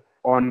Wheeler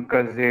on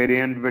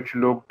Kazarian, which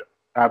looked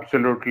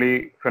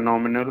absolutely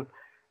phenomenal.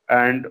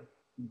 And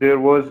there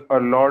was a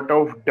lot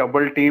of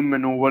double team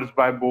maneuvers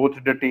by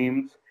both the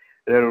teams.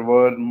 There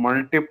were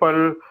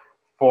multiple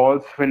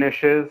false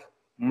finishes,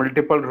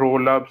 multiple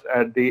roll ups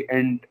at the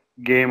end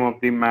game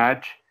of the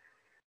match,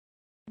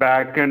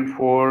 back and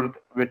forth,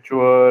 which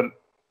were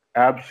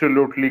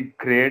absolutely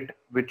great,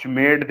 which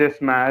made this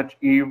match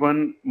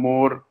even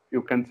more,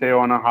 you can say,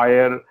 on a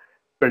higher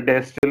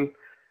pedestal.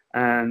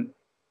 And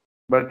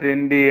but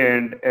in the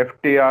end,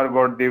 FTR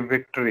got the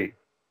victory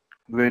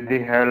with the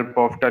help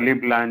of Tully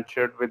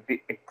Blanchard, with the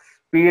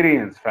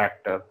experience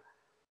factor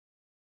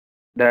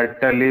that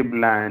Tully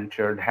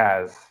Blanchard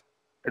has.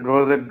 It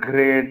was a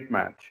great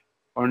match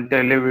on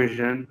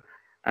television,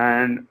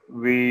 and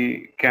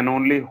we can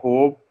only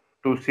hope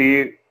to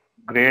see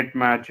great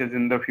matches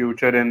in the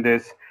future in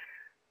this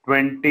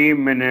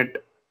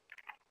 20-minute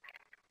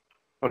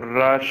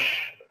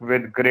rush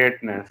with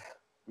greatness.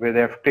 with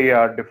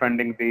FTR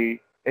defending the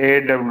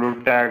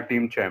AEW Tag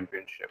Team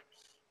Championships.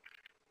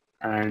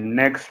 And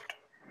next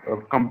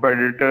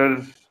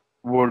competitors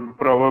would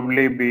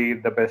probably be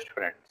the best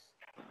friends.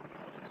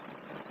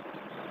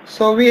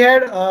 So we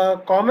had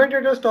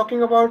commentators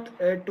talking about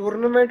a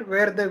tournament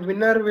where the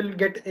winner will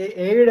get a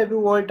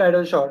AEW World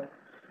Title shot.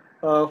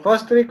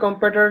 First three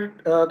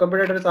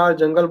competitors are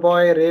Jungle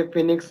Boy, Ray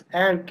Phoenix,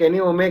 and Kenny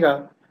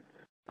Omega.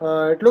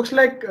 It looks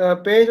like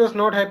Page was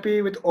not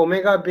happy with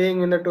Omega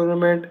being in the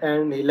tournament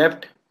and he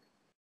left.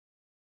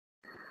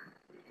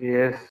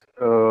 Yes,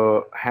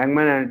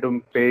 Hangman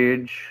Adam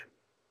Page,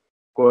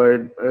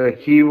 quite,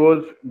 he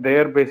was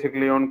there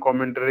basically on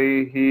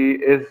commentary.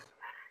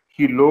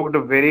 He looked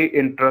very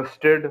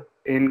interested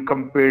in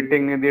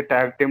competing in the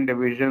tag team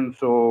division.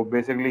 So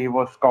basically, he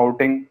was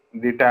scouting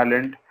the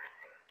talent.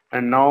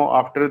 And now,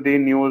 after the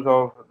news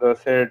of the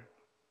said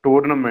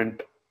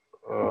tournament,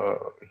 uh,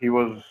 he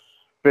was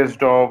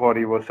pissed off, or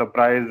he was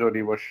surprised, or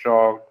he was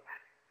shocked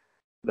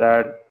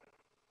that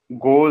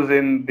goes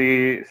in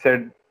the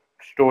said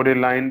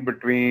storyline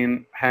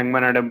between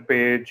Hangman Adam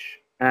Page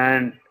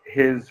and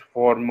his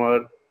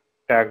former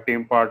tag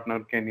team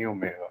partner Kenny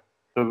Omega.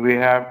 So we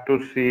have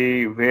to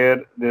see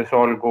where this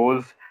all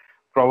goes.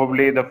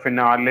 Probably the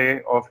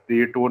finale of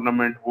the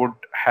tournament would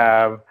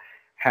have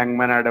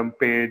Hangman Adam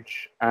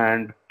Page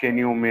and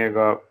Kenny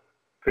Omega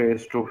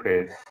face to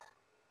face.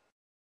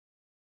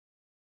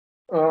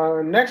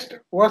 Next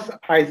was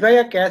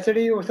Isaiah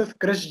Cassidy versus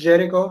Chris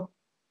Jericho.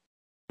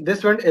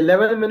 This went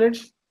 11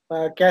 minutes.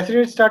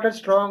 Cassidy started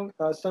strong,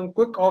 some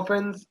quick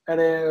offense,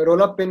 and a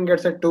roll up pin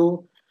gets a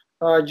 2.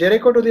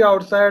 Jericho to the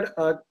outside.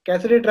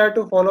 Cassidy tried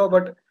to follow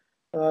but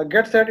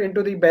gets set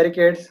into the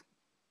barricades.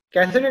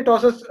 Cassidy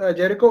tosses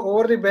Jericho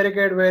over the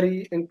barricade where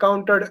he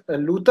encountered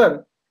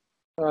Luther.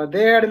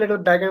 They had a little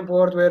back and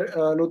forth where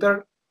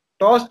Luther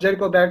tossed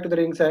Jericho back to the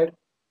ringside.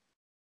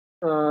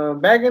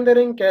 Back in the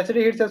ring,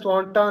 Cassidy hits a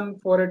swanton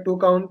for a 2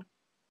 count.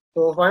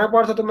 So final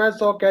parts of the match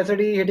saw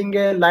Cassidy hitting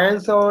a lion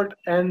sword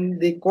and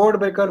the code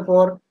breaker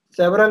for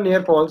several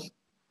near falls.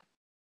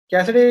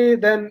 Cassidy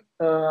then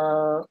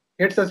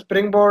hits a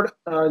springboard.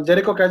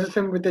 Jericho catches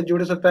him with a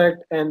Judas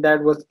effect, and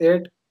that was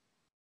it.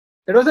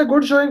 It was a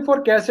good showing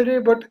for Cassidy,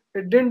 but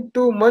it didn't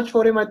do much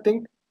for him, I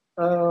think.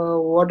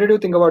 What did you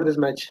think about this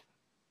match?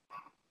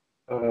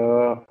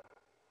 Uh,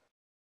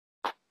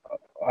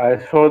 I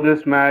saw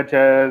this match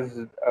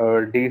as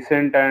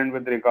decent, and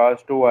with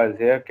regards to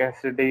Isaiah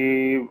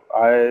Cassidy,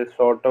 I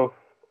sort of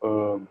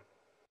uh,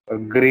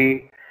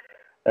 agree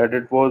that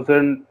it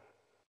wasn't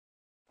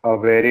a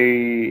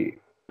very,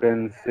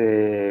 can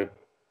say,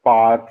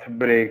 path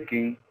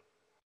breaking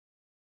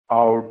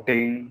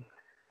outing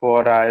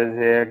for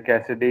Isaiah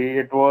Cassidy.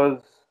 It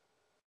was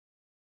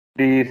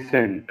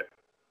decent.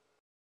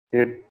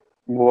 It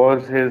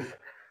was his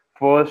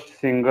first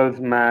singles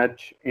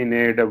match in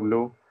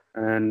AEW,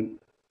 and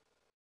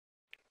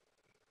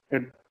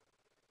it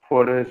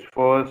for his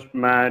first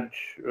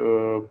match,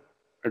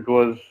 it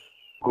was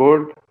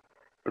good.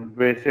 But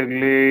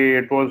basically,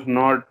 it was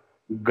not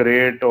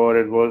great, or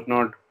it was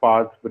not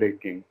path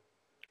breaking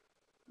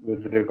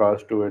with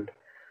regards to it.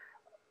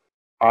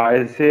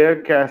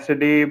 Isaiah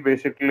Cassidy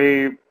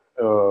basically,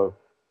 uh,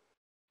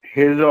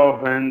 his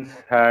offense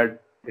had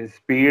his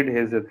speed,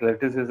 his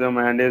athleticism,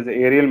 and his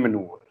aerial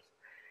maneuvers.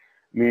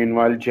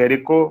 Meanwhile,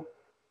 Jericho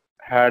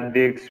had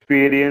the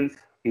experience,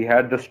 he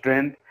had the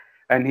strength,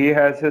 and he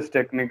has his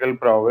technical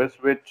prowess,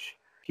 which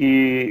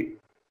he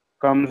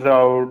comes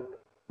out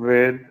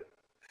with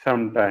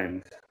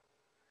sometimes.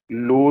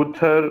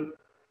 Luther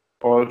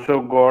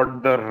also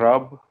got the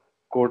rub,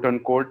 quote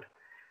unquote,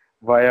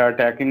 via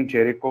attacking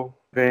Jericho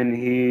when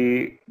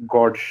he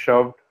got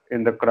shoved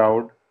in the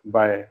crowd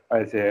by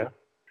Isaiah.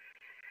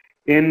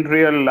 In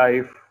real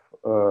life,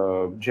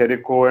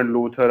 Jericho and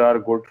Luther are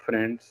good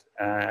friends,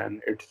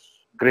 and it's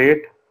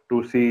great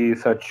to see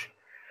such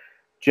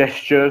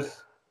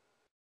gestures.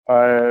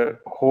 I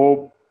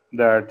hope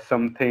that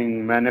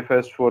something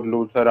manifests for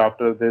Luther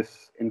after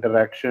this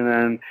interaction,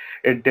 and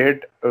it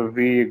did.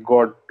 We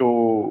got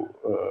the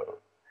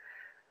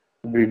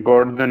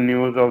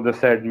news of the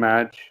said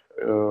match.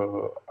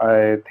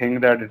 I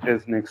think that it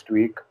is next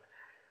week,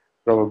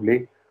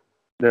 probably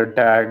the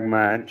tag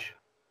match.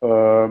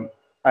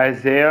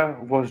 Isaiah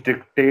was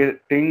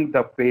dictating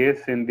the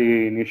pace in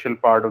the initial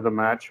part of the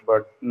match,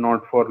 but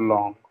not for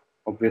long,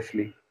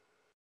 obviously.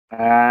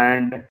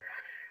 And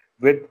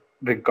with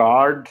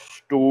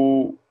regards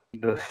to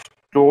the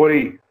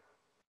story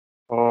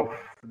of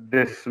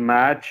this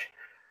match,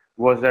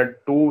 was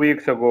that 2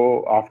 weeks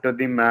ago, after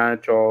the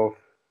match of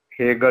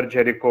Hager,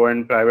 Jericho,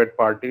 and Private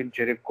Party,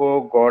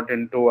 Jericho got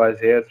into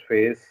Isaiah's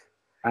face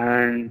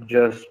and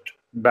just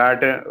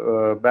back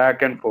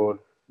and forth,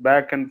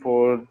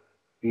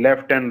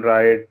 left and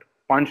right,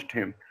 punched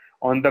him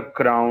on the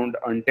ground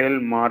until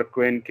Mark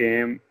Quinn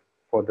came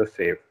for the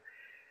save.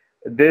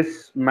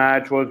 This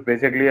match was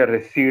basically a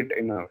receipt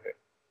in a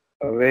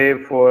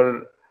way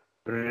for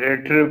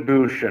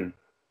retribution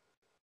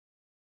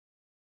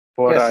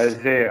for Yes.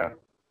 Isaiah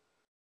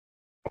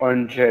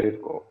on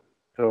Jericho.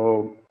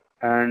 So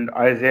and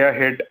Isaiah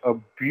hit a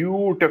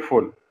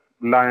beautiful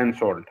lion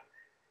salt,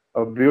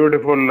 and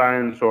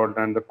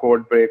the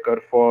code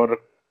breaker for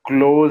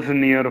close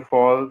near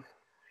falls,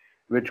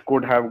 which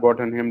could have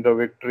gotten him the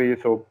victory.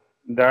 So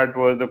that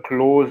was the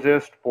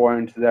closest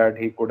points that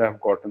he could have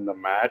gotten the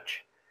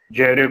match.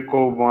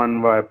 Jericho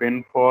won by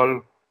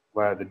pinfall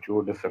via the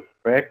Judas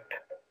effect.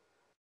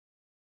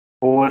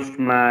 Post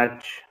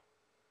match,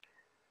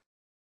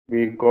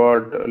 we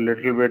got a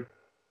little bit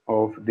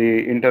of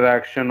the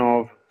interaction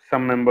of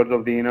some members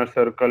of the inner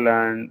circle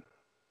and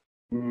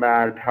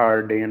Matt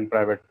Hardy in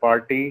Private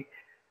Party.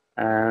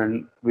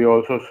 And we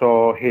also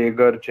saw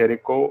Hager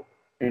Jericho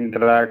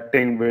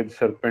interacting with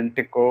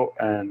Serpentico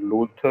and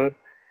Luther,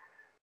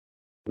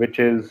 which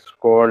is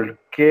called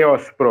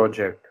Chaos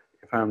Project,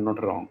 if I'm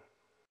not wrong.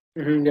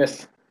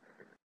 Yes.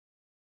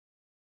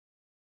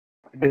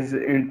 It is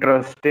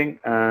interesting,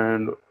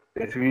 and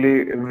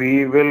basically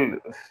we will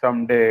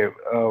someday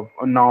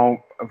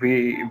now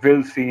we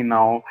will see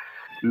now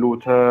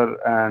Luther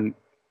and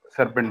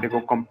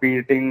Serpentico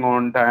competing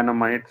on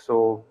Dynamite,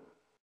 so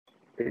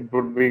it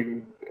would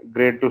be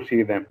great to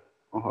see them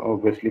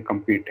obviously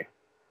competing.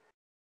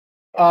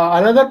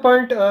 Another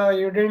point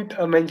you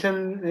didn't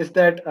mention is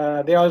that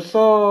they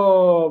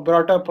also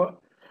brought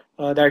up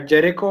that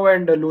Jericho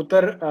and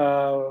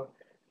Luther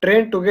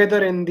trained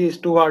together in these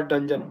two heart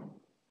dungeon.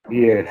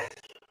 Yes,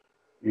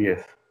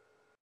 yes.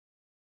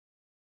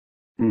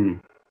 Hmm.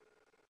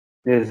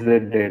 Yes, they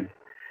did.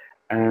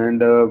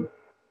 And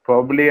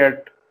probably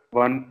at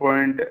one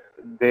point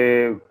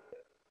they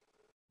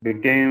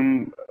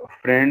became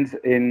friends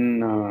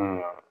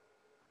in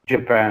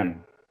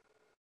Japan.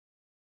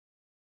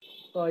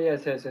 Oh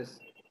yes, yes, yes.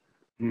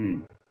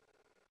 Hmm.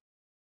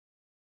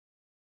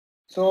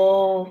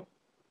 So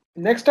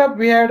next up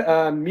we had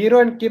Miro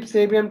and Kip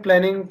Sabian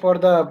planning for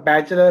the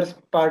bachelor's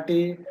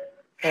party,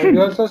 and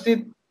we also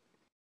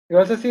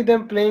see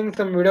them playing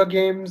some video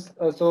games.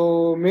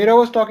 So Miro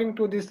was talking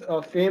to this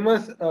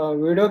famous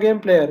video game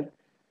player.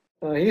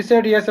 He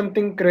said he has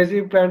something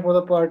crazy planned for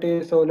the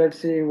party. So let's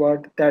see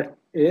what that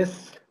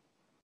is.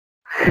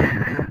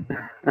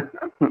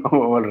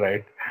 All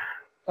right.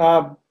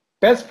 Uh,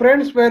 Best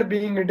friends were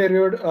being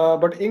interviewed,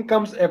 but in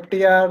comes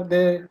FTR.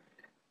 They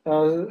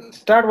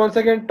start once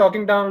again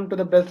talking down to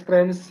the best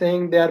friends,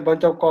 saying they are a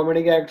bunch of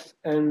comedy acts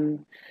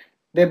and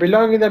they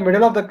belong in the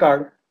middle of the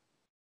card.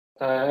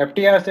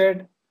 FTR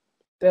said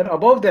they're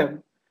above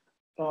them.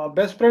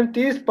 Best friend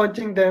is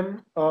punching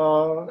them.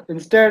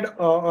 Instead,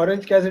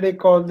 Orange Cassidy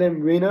called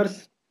them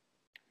winners.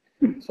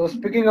 So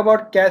speaking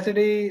about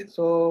Cassidy,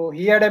 so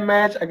he had a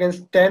match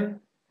against 10,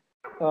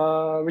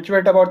 which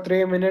went about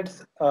 3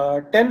 minutes.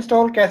 10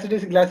 stole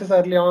Cassidy's glasses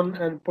early on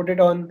and put it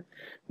on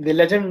the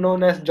legend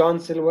known as John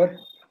Silver.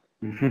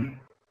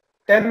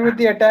 10 with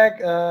the attack,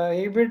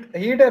 he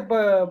hit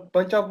a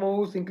bunch of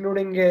moves,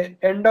 including a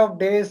end of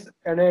days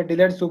and a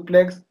delayed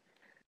suplex.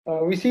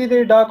 We see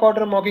the Dark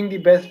Order mocking the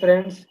best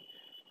friends.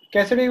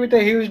 Cassidy with a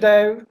huge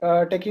dive,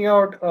 taking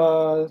out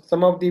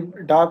some of the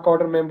Dark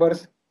Order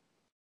members.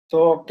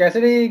 So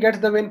Cassidy gets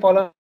the win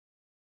following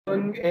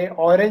a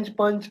orange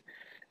punch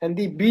and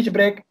the beach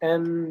break,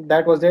 and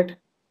that was it.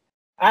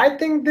 I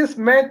think this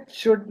match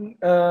should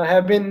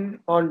have been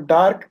on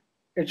dark.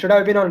 It should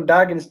have been on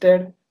dark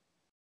instead.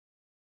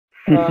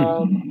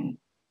 Um,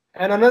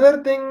 and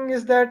another thing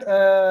is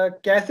that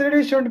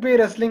Cassidy shouldn't be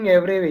wrestling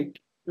every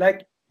week.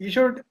 Like he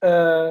should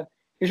have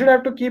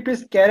to keep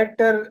his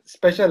character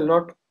special,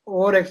 not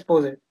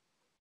overexpose it.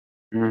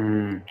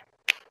 Mhm.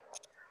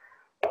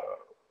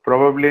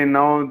 Probably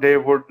now they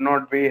would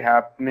not be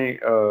happening.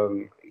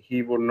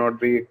 He would not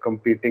be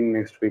competing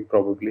next week.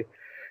 Probably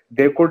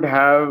they could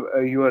have.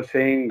 You are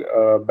saying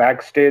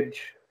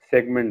backstage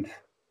segments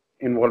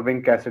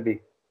involving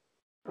Cassidy.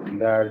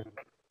 That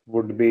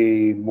would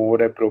be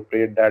more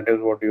appropriate. That is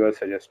what you are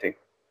suggesting.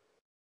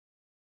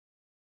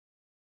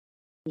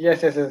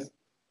 Yes, yes, yes.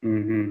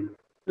 Mm-hmm.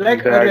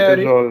 Like That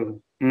is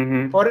all.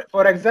 Mm-hmm.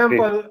 for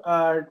example,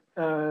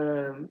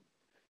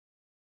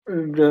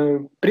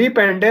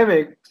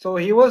 pre-pandemic, so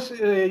he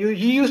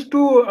used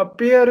to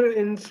appear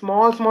in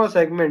small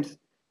segments.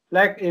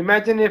 Like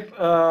imagine if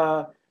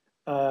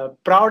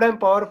Proud and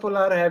Powerful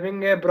are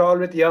having a brawl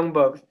with Young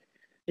Bucks.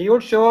 He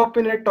would show up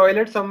in a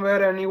toilet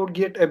somewhere and he would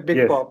get a big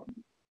Yes. pop.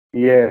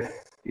 Yes.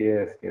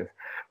 Yes. Yes.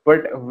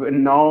 But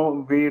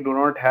now we do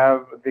not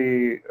have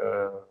the.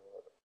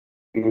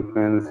 You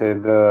can say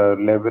the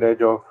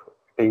leverage of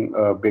getting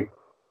a big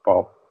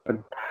pop. But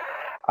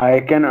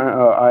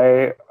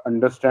I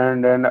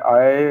understand, and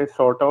I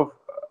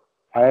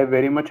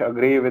very much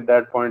agree with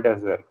that point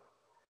as well.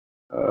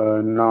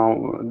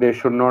 Now they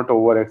should not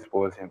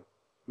overexpose him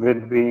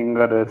with being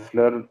a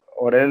wrestler,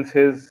 or else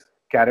his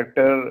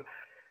character.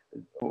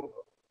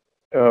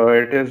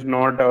 It is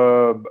not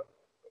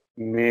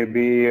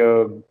maybe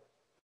a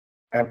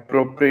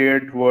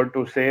appropriate word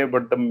to say,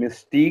 but the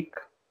mystique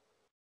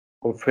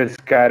of his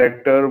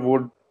character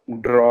would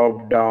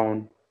drop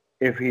down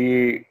if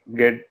he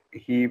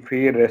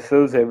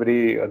wrestles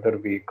every other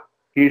week.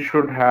 He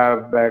should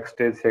have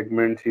backstage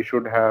segments. He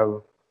should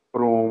have.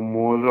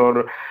 promos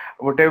or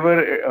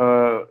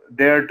whatever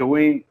they are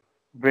doing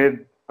with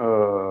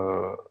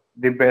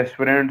the best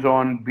friends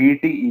on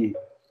BTE,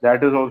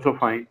 that is also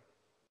fine.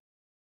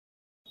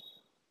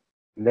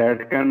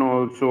 That can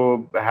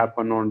also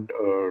happen on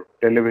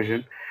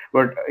television.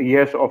 But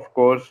yes, of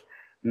course,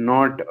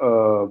 not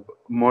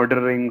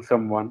murdering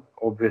someone,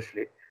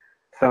 obviously.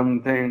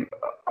 Something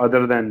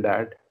other than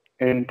that.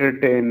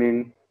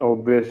 Entertaining,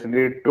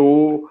 obviously,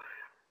 to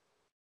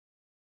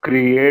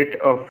create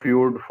a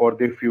feud for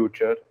the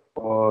future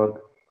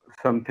or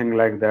something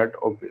like that,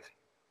 obviously.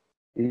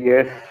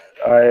 Yes,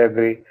 I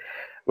agree.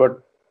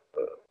 But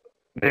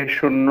they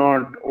should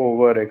not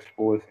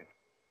overexpose him.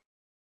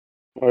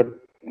 But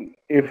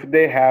if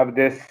they have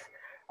this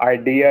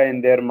idea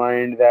in their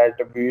mind that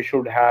we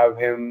should have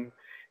him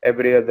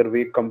every other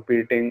week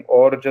competing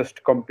or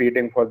just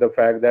competing for the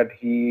fact that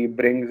he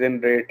brings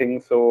in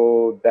ratings,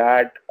 so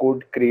that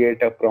could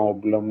create a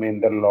problem in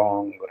the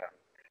long run.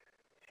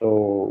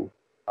 So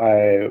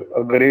I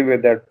agree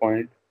with that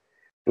point.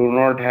 Do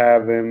not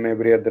have him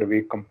every other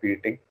week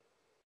competing.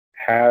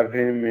 Have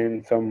him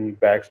in some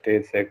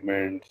backstage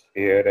segments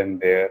here and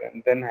there,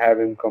 and then have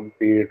him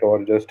compete,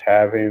 or just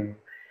have him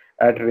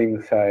at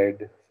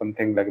ringside,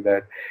 something like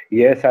that.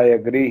 Yes, I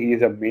agree,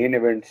 he's a main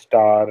event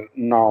star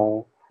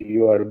now.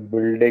 You are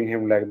building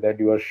him like that,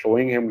 you are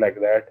showing him like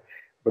that.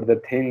 But the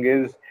thing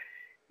is,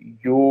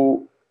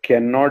 you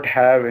cannot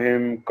have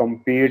him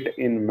compete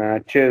in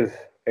matches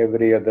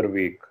every other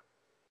week,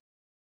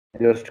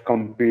 just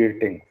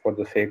competing for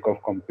the sake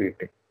of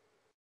competing.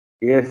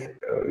 Yes,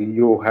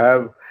 you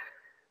have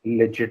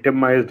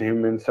legitimized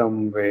him in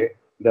some way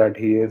that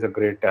he is a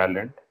great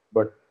talent,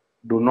 but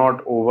do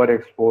not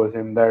overexpose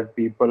him that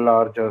people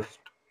are just,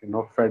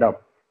 fed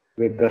up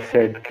with the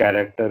said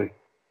character.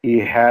 He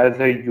has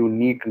a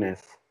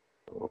uniqueness.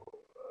 So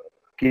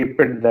keep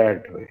it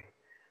that way.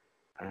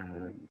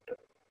 And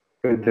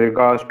with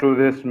regards to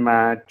this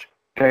match,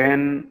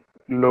 10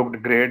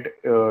 looked great.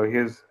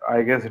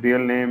 I guess, real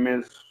name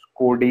is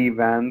Cody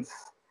Vance.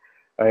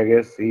 I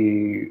guess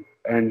he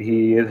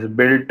is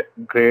built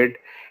great.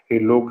 He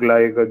looked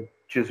like a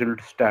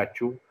chiseled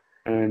statue,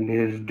 and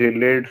his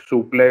delayed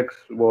suplex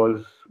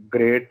was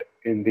great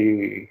in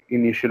the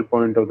initial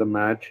point of the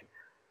match.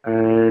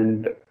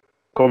 And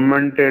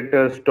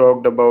commentators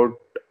talked about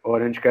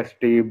Orange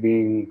Cassidy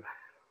being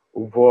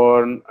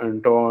worn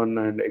and torn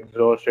and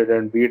exhausted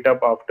and beat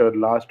up after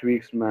last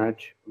week's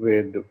match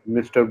with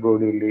Mr.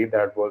 Brody Lee.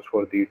 That was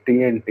for the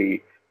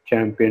TNT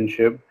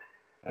Championship,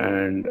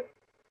 and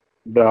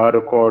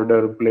Dark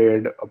Order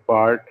played a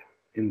part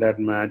in that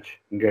match,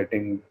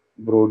 getting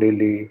Brody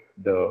Lee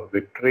the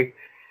victory.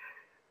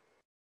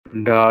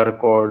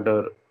 Dark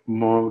Order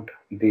moved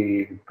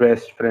the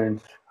best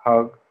friends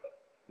hug,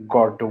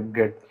 got to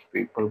get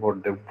people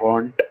what they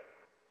want.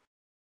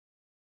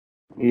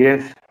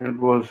 Yes, it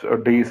was a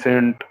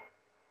decent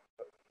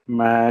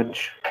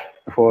match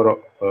for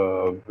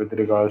with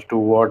regards to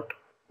what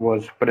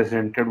was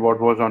presented, what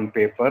was on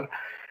paper,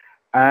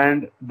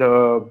 and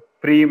the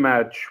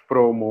pre-match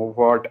promo,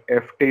 what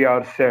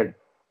FTR said.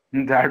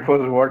 That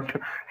was what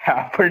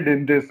happened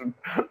in this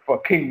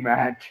fucking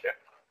match.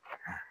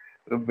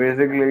 So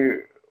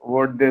basically,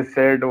 what they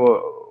said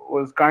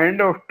was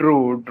kind of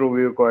true, to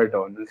be quite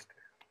honest.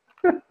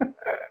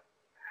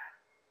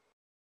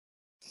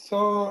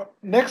 So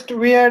next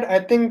we had, I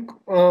think,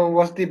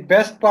 was the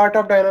best part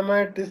of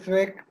Dynamite this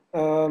week.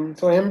 So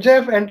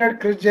MJF entered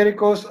Chris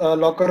Jericho's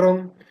locker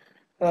room.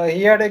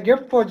 He had a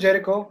gift for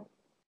Jericho.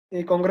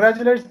 He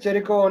congratulates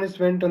Jericho on his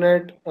win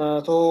tonight.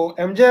 So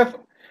MJF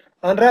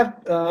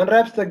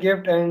unwraps the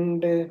gift,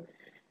 and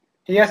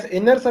he has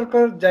inner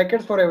circle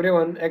jackets for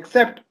everyone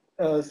except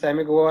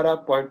Sammy Guevara.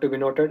 Point to be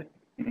noted.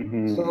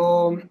 Mhm.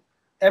 So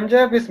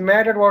MJF is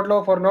mad at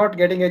Wardlow for not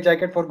getting a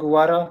jacket for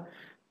Guevara.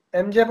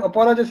 MJF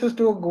apologizes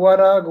to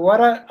Guevara.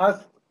 Guevara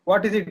asks,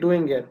 "What is he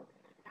doing here?"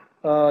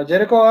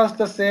 Jericho asked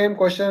the same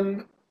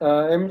question.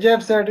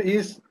 MJF said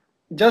he's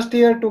just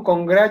here to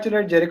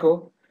congratulate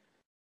Jericho.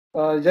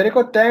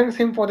 Jericho thanks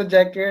him for the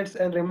jackets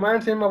and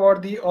reminds him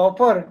about the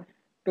offer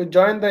to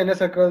join the inner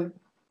circle.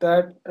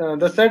 That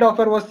the said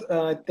offer was,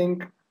 I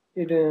think,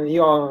 it,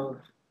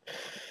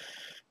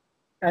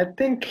 I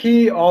think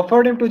he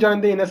offered him to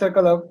join the inner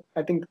circle of,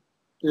 I think,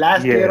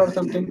 last year or Yes.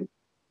 something.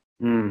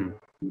 Mm.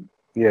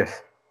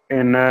 Yes.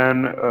 In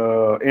an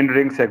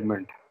in-ring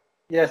segment.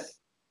 Yes.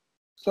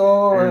 So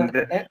And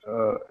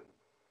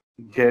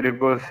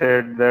Jericho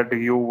said that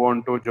you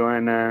want to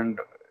join, and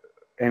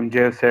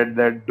MJ said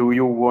that do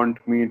you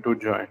want me to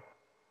join?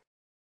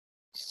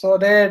 so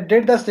they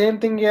did the same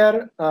thing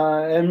here.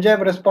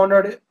 MJF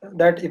responded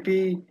that if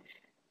he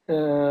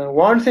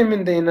wants him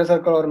in the inner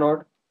circle or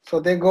not. So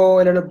they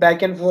go a little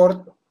back and forth.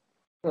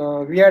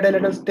 We had a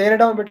little stare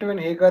down between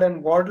Hager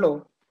and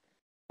Wardlow.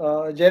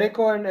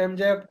 Jericho and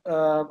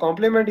MJF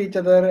compliment each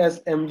other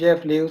as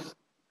MJF leaves.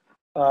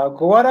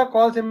 Guevara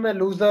calls him a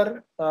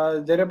loser.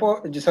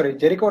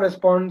 Jericho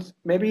responds,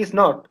 maybe he's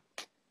not.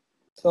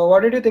 So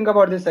what did you think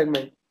about this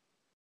segment?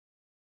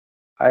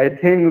 I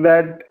think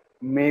that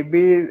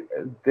maybe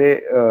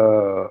they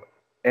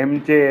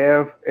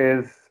MJF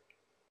is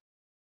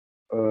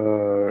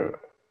uh,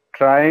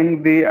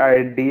 trying the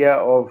idea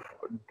of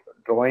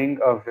drawing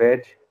a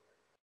wedge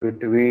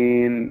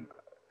between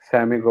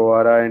Sammy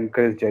Guevara and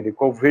Chris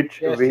Jericho,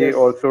 which Yes, we yes.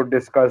 also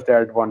discussed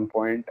at one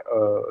point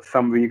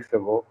some weeks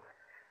ago,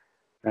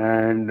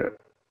 and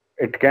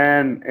it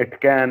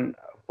can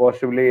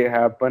possibly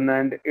happen,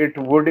 and it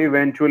would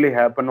eventually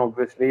happen,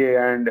 obviously,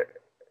 and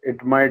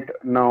it might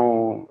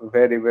now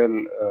very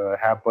well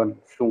happen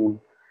soon.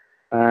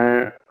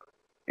 And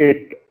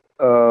it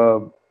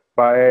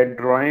by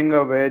drawing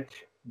a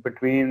wedge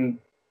between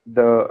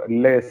the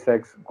less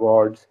sex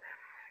gods,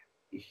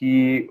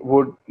 he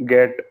would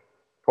get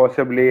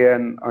possibly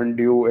an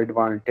undue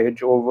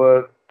advantage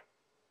over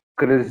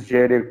Chris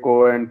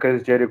Jericho and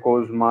Chris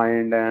Jericho's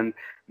mind, and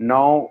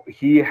now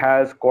he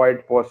has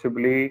quite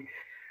possibly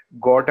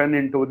gotten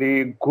into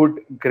the good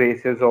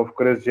graces of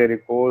Chris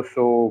Jericho.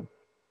 So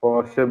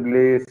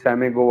possibly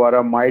Sammy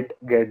Guevara might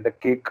get the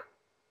kick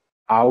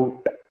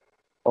out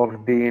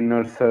of the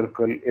inner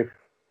circle if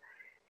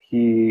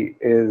he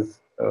is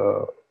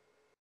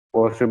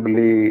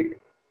possibly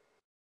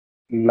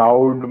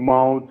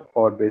loudmouth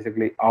or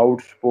basically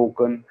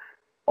outspoken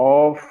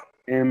of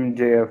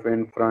MJF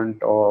in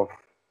front of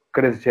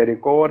Chris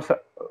Jericho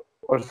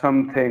or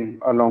something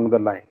along the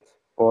lines,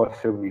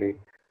 possibly.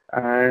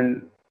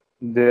 And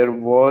there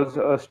was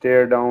a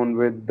stare down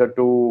with the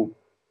two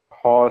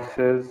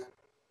horses,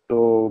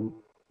 so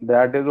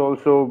that is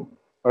also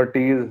a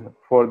tease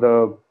for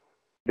the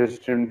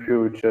distant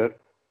future.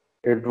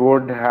 It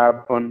would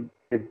happen,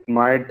 it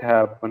might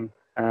happen,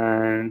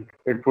 and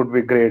it would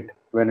be great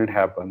when it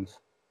happens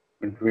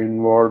between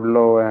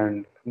Wardlow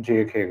and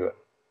Jake Hager.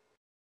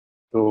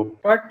 So,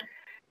 But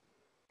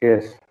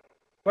yes,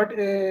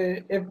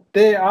 if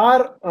they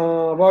are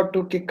about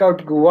to kick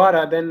out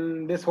Guevara,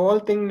 then this whole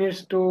thing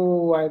needs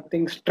to, I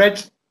think,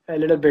 stretch a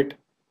little bit.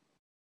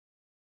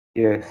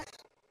 yes,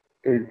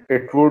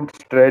 it would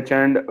stretch,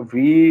 and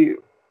we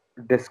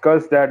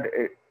discussed that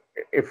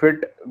if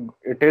it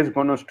is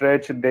going to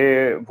stretch,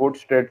 they would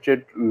stretch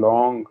it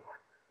long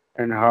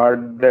and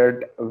hard.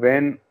 That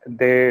when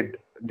they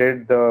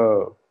did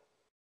the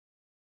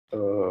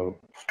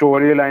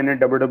storyline in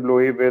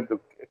WWE with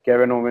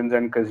Kevin Owens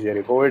and Chris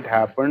Jericho, it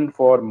happened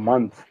for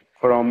months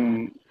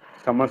from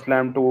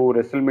SummerSlam to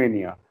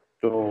WrestleMania.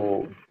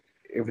 So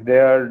if they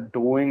are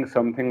doing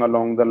something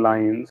along the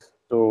lines,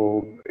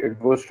 so it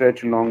will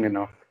stretch long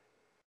enough.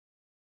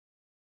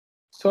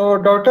 So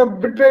Dr.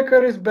 Britt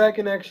Baker is back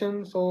in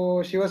action.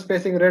 So she was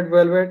facing Red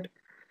Velvet.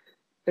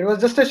 It was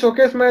just a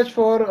showcase match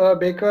for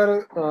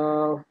Baker.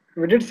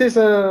 We did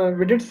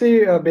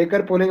see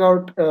Baker pulling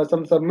out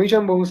some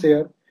submission moves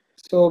here.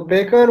 So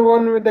Baker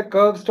won with the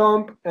curb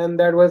stomp, and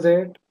that was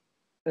it.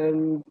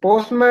 And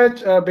post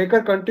match,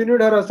 Baker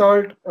continued her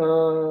assault.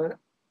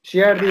 She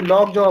had the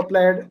lockjaw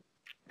applied,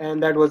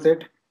 and that was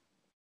it.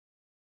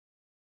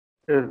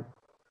 Uh,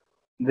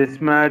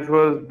 This match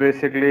was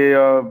basically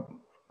a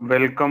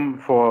welcome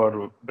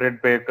for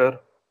Britt Baker,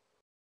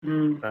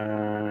 Mm.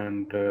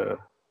 and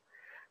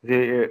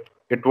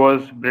it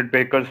was Britt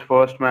Baker's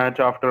first match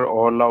after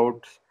All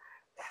Out's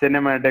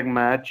cinematic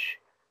match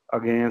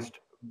against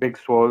Big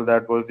Swole.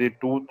 That was the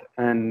tooth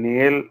and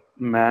nail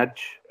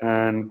match,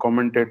 and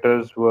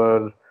commentators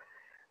were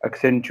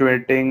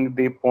accentuating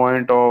the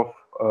point of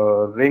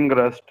ring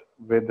rust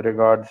with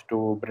regards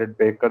to Britt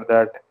Baker.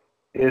 That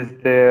is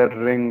there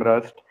ring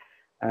rust,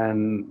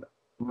 and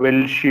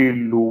will she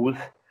lose?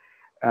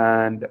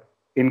 And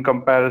in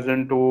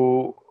comparison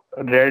to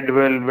Red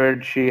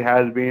Velvet, she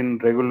has been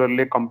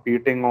regularly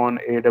competing on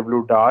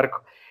AEW Dark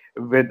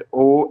with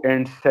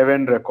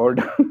 0-7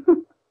 record.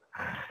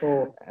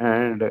 Oh,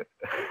 and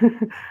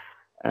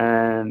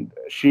and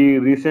she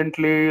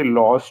recently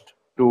lost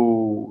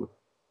to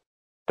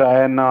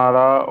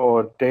Tayanara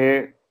or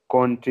Te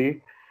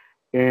Conti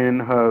in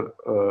her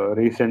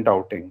recent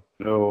outing.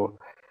 So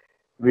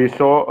we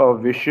saw a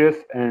vicious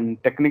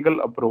and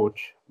technical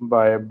approach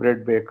by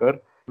Britt Baker,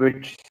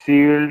 which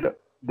sealed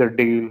the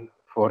deal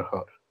for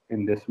her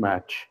in this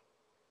match.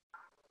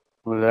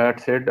 Well,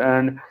 that's it.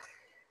 And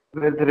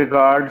with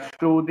regards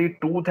to the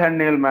tooth and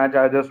nail match,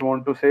 I just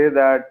want to say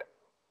that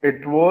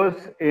it was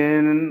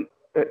in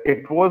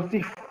it was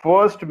the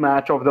first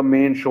match of the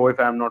main show, if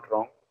I'm not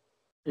wrong.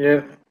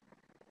 yes.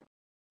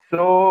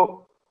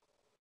 So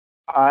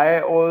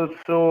I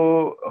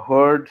also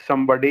heard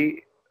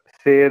somebody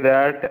say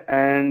that,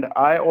 and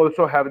I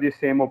also have the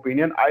same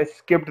opinion. I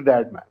skipped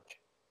that match.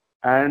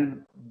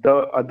 And the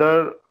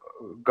other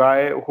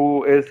guy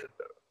who is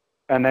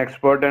an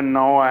expert, and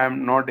now I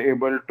am not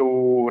able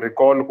to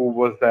recall who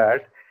was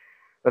that.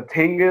 The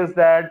thing is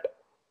that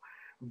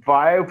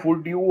why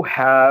would you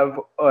have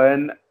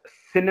an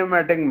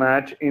cinematic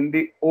match in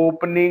the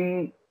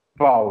opening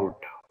bout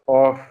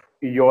of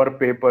your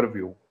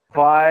pay-per-view?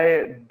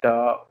 Why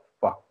the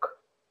fuck?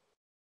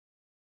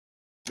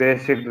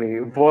 Basically,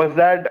 was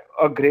that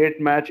a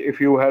great match if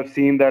you have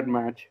seen that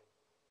match?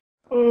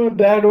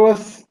 That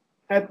was,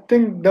 I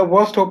think, the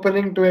worst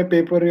opening to a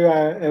pay-per-view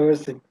I ever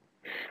seen.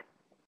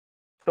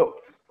 So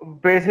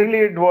basically,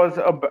 it was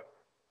a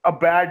a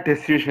bad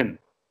decision,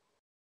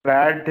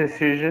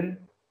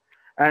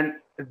 and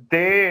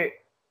they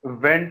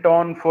went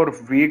on for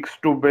weeks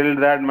to build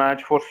that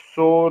match for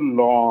so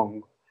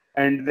long,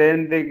 and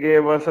then they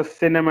gave us a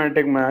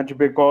cinematic match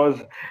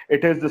because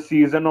it is the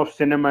season of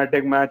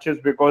cinematic matches,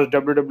 because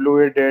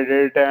WWE did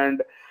it,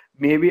 and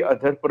maybe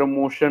other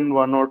promotion,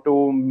 one or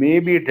two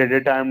maybe did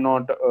it. I'm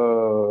not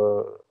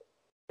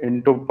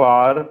into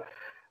par.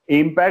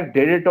 Impact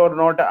did it or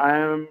not, I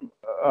am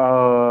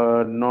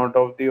not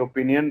of the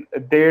opinion.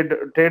 They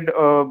did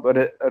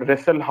a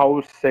Wrestle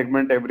House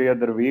segment every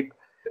other week.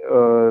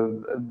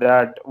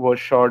 That was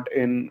shot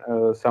in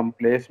some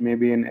place,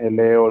 maybe in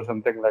LA or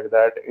something like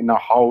that, in a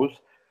house.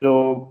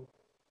 So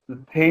the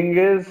thing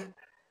is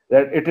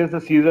that it is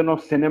the season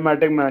of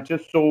cinematic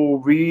matches,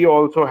 so we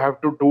also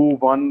have to do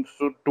one,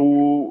 so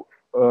to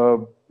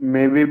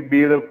maybe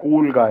be the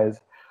cool guys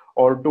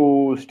or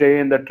to stay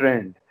in the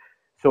trend.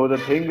 So the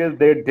thing is,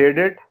 they did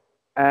it,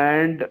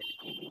 and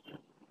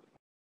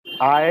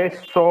I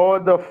saw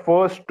the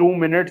first 2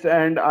 minutes,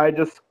 and I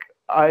just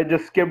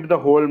skipped the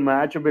whole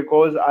match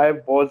because I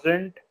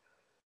wasn't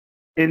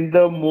in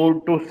the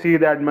mood to see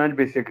that match.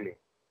 Basically,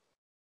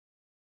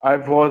 I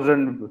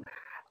wasn't.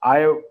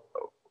 I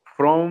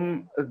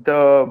from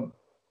the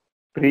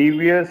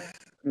previous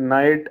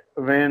night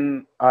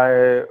when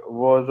I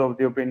was of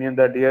the opinion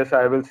that yes,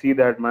 I will see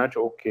that match.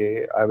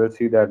 Okay, I will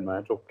see that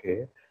match.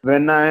 Okay.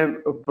 When I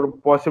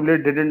possibly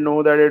didn't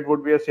know that it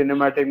would be a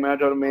cinematic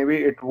match, or maybe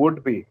it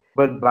would be.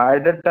 But by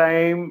the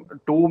time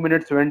 2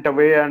 minutes went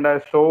away and I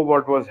saw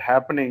what was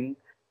happening,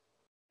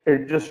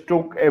 it just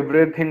took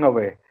everything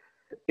away.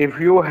 If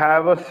you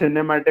have a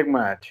cinematic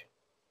match,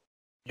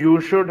 you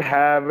should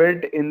have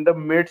it in the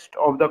midst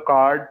of the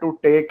card to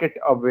take it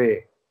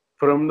away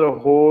from the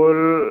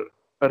whole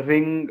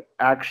ring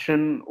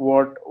action,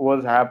 what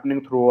was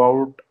happening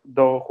throughout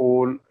the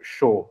whole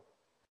show.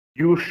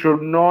 You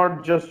should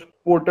not just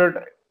put it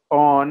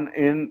on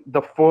in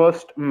the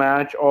first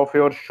match of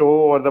your show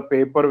or the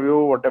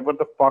pay-per-view, whatever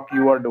the fuck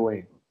you are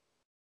doing.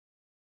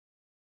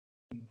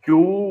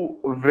 You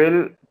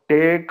will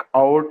take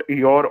out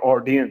your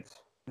audience,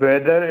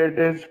 whether it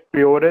is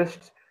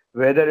purists,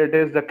 whether it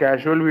is the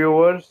casual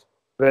viewers,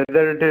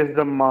 whether it is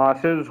the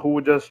masses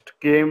who just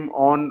came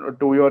on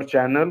to your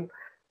channel,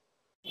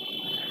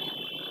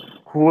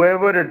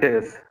 whoever it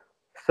is.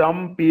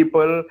 Some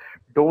people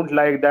don't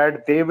like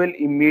that. They will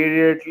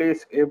immediately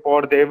skip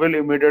or they will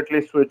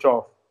immediately switch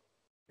off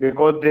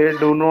because they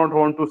do not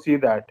want to see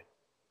that.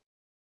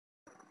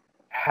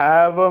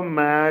 Have a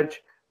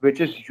match which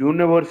is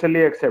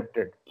universally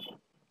accepted,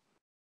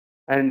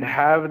 and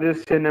have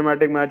this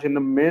cinematic match in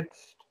the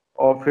midst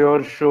of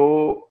your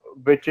show,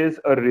 which is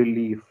a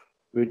relief,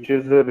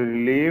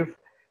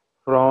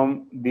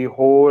 from the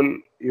whole,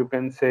 you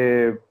can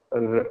say,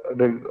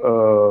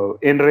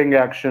 in-ring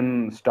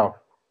action stuff.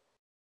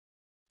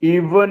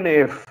 Even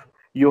if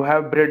you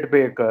have Britt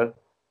Baker,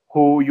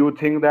 who you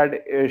think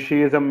that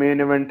she is a main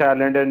event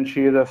talent and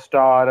she is a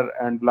star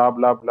and blah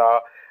blah blah,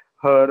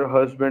 her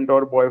husband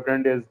or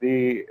boyfriend is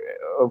the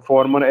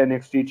former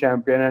NXT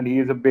champion and he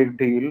is a big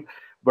deal.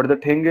 But the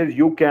thing is,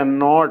 you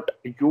cannot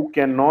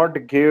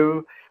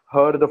give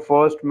her the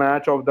first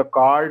match of the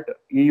card,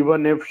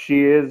 even if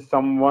she is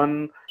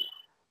someone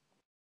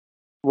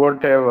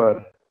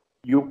whatever.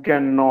 You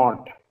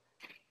cannot.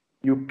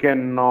 You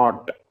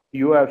cannot.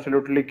 You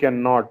absolutely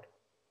cannot.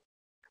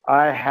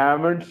 I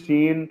haven't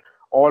seen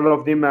all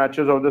of the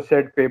matches of the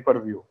said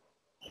pay-per-view.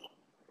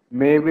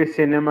 Maybe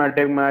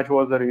cinematic match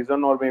was the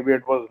reason, or maybe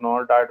it was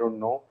not. I don't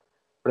know.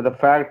 But the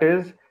fact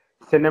is,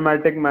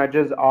 cinematic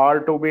matches are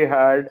to be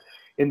had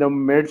in the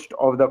midst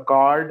of the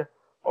card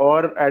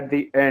or at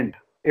the end.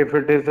 If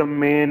it is a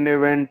main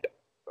event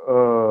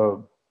uh,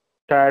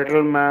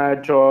 title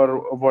match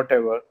or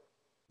whatever,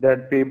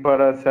 that people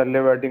are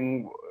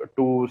salivating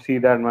to see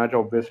that match,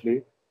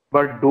 obviously.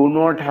 But do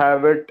not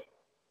have it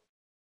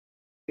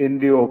in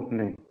the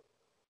opening,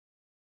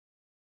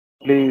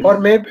 Or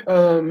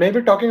please.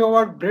 maybe talking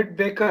about Britt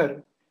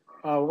Baker,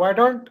 why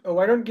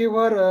don't give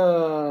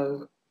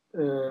her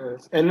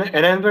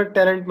enhancement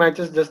talent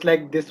matches just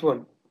like this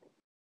one?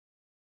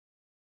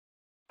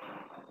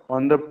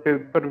 On the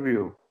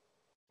pay-per-view.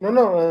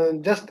 No,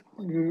 just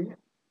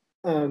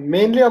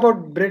mainly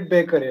about Britt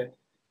Baker here,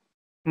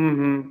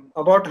 Mm-hmm.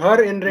 about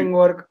her in-ring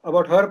work,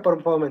 about her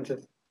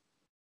performances.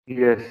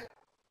 Yes.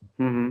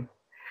 Mm-hmm.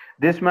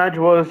 This match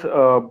was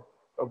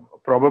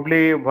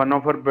probably one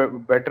of her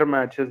better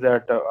matches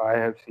that I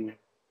have seen.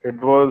 It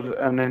was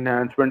an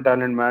enhancement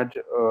talent match,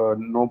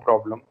 no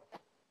problem.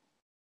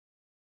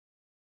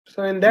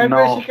 So in that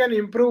way, she Now, can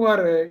improve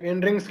her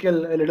in-ring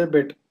skill a little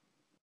bit.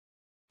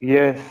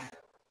 yes,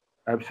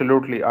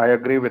 absolutely, I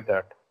agree with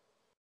that.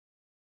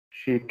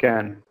 She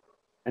can.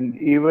 And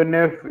even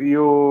if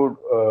you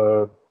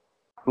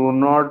do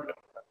not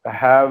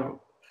have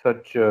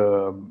such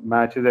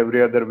matches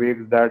every other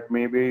week, that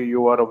maybe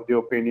you are of the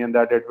opinion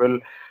that it will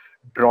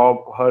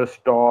drop her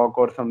stock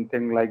or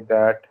something like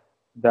that,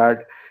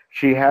 that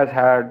she has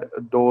had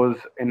those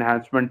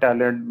enhancement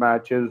talent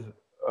matches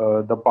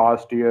the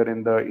past year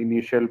in the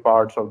initial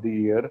parts of the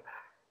year.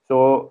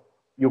 So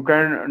you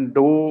can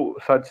do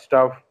such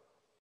stuff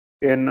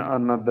in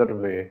another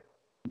way,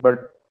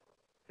 but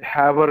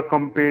have her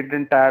compete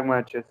in tag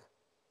matches.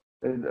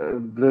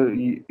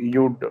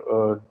 You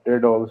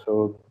did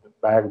also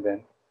back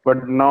then,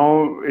 but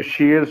now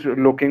she is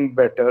looking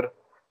better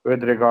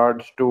with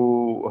regards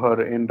to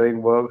her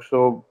in-ring work.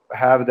 So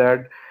have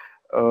that,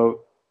 uh,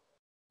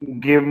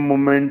 give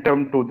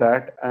momentum to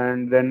that,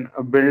 and then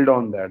build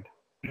on that.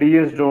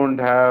 Please don't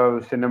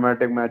have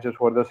cinematic matches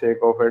for the sake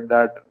of it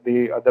that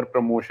the other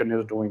promotion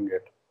is doing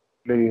it.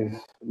 Please,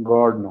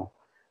 God no.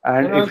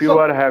 And And if you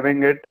also, are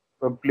having it,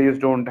 please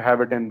don't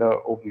have it in the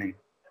opening.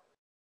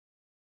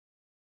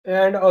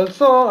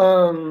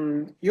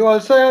 you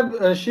also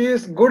have. She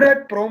is good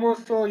at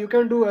promos, so you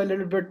can do a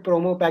little bit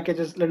promo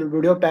packages, little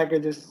video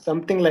packages,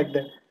 something like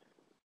that.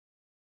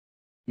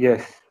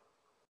 Yes,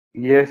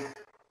 yes,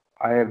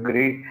 I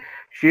agree.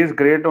 She is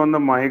great on the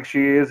mic.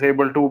 She is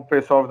able to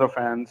piss off the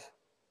fans.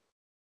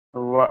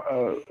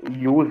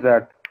 Use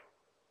that.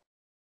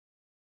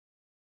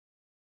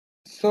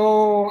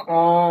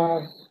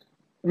 So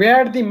we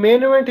had the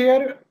main event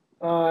here.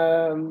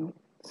 Um,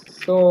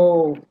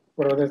 so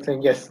what was I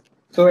saying? Yes.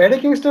 So Eddie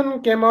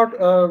Kingston came out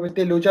with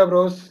the Lucha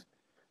Bros.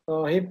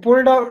 He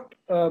pulled out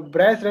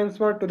Bryce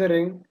Remsburg to the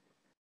ring.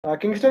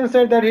 Kingston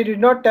said that he did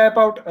not tap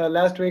out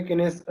last week in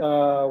his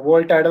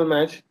world title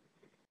match.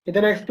 He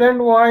then explained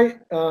why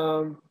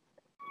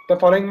the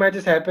following match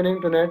is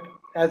happening tonight,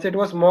 as it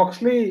was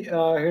Moxley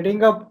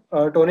hitting up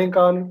Tony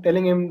Khan,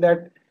 telling him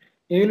that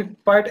he will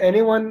fight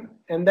anyone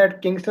and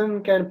that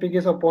Kingston can pick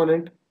his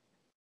opponent.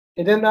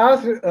 He then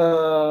asked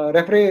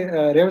referee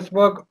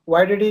Remsburg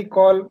why did he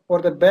call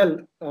for the bell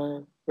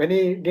when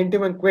he didn't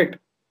even quit.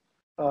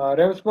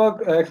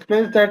 Remsburg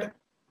explains that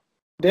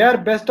they are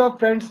best of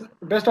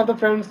the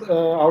friends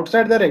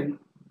outside the ring,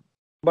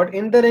 but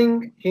in the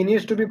ring he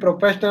needs to be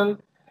professional,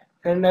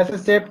 and as a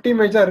safety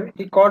measure,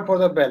 he called for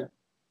the bell.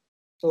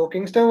 So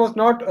Kingston was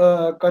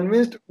not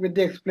convinced with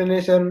the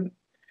explanation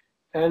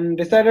and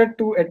decided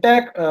to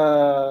attack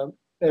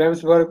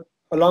Ramsburg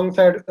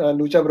alongside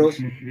Lucha Bros.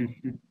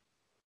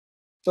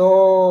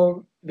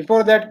 So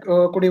before that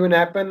could even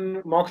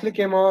happen, Moxley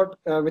came out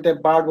with a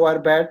barbed wire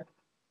bat.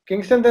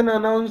 Kingston then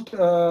announced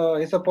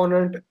his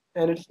opponent,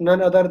 and it's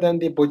none other than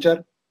the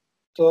Butcher.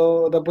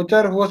 So the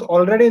Butcher, who was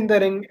already in the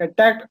ring,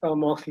 attacked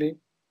Moxley.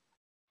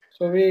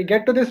 So we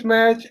get to this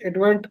match. It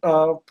went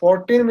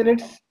 14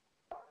 minutes,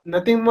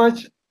 nothing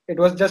much. It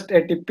was just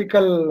a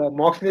typical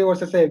Moxley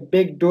versus a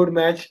big dude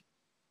match.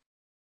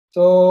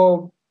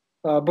 So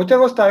Butcher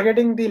was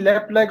targeting the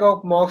left leg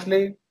of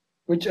Moxley,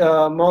 which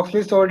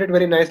Moxley sold it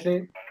very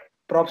nicely.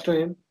 Props to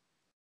him.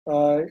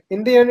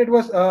 In the end, it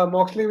was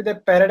Moxley with a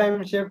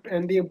paradigm shift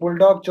and the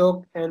bulldog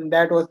choke, and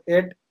that was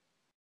it.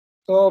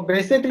 So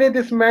basically,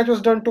 this match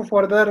was done to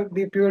further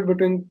the feud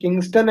between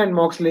Kingston and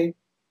Moxley,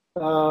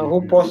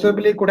 who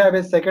possibly could have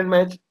a second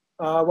match.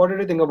 What did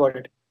you think about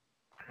it?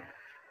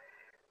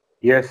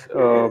 Yes,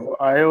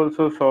 I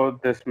also saw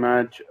this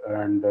match,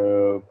 and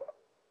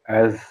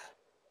as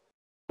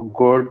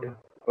good.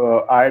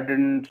 I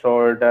didn't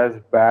saw it as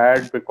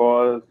bad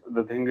because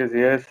the thing is,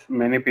 yes,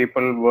 many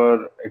people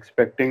were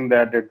expecting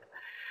that it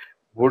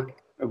would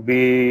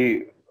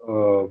be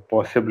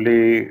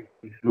possibly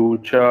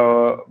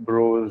Lucha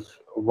Bros,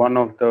 one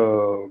of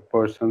the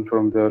persons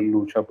from the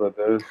Lucha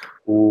Brothers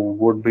who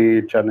would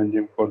be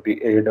challenging for the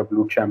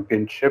AEW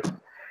Championship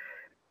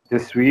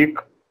this week,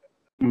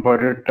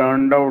 but it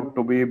turned out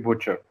to be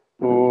Butcher.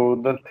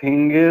 So the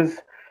thing is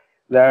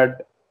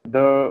that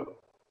the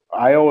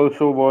I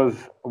also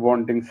was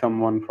wanting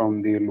someone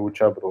from the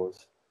Lucha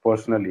Bros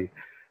personally.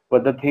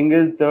 But the thing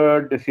is,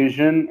 the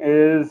decision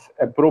is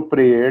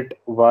appropriate.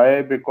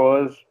 Why?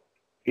 Because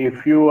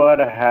if you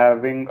are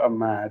having a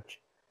match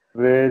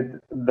with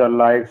the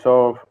likes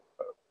of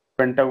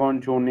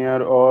Pentagon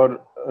Junior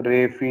or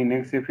Ray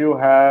Phoenix, if you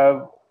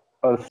have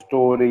a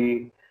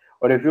story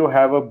or if you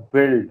have a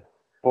build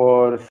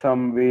for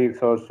some weeks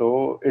or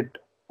so, it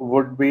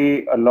would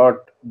be a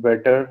lot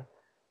better.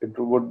 It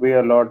would be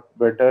a lot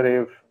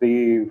better if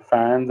the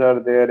fans are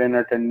there in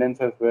attendance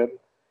as well.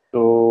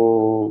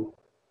 So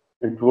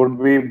it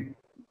would be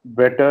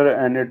better,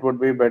 and it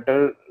would be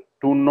better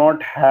to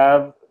not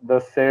have the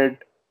said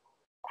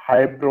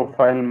high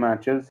profile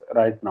matches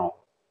right now.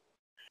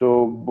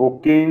 So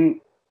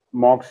booking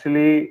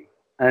Moxley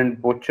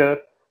and Butcher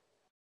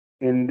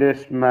in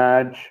this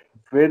match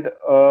with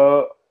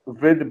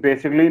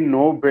basically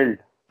no build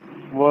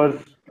was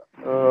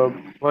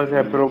was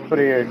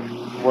appropriate,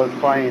 was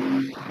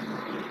fine.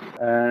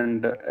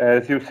 And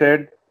as you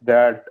said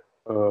that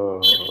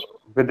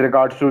with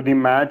regards to the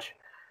match,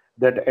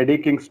 that Eddie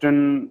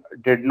Kingston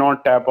did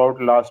not tap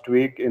out last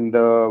week in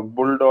the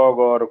bulldog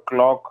or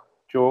clock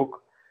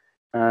choke,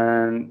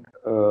 and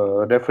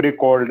referee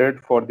called it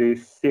for the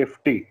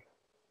safety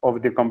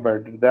of the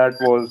competitor. That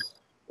was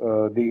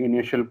the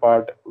initial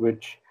part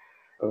which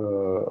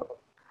uh,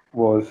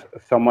 was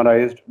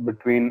summarized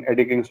between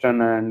Eddie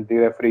Kingston and the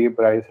referee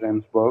Bryce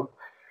Remsburg.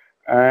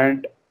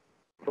 And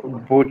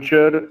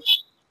Butcher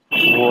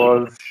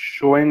was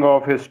showing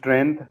off his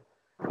strength,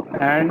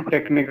 and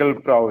technical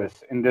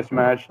prowess in this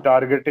match,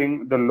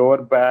 targeting the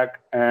lower back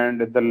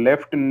and the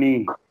left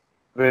knee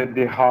with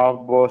the half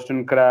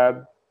Boston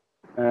Crab.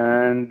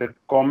 And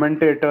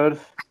commentators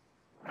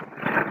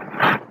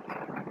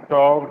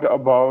talked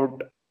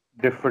about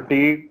the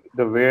fatigue,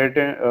 the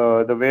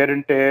wear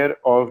and tear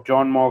of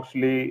John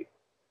Moxley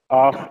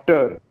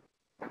after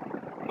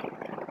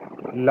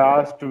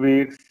last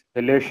week's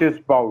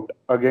hellacious bout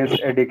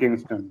against Eddie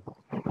Kingston,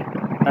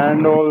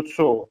 and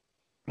also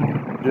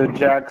the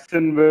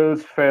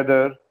Jacksonville's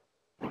weather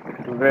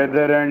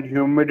and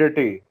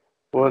humidity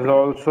was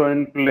also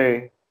in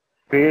play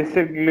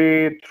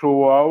basically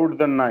throughout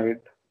the night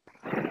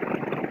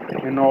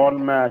in all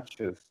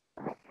matches.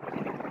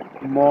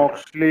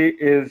 Moxley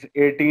is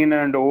 18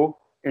 and 0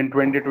 in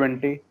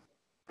 2020.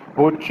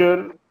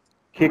 Butcher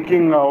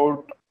kicking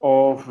out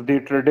of the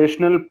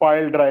traditional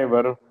pile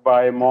driver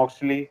by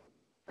Moxley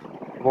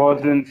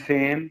was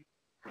insane.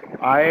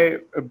 I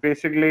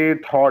basically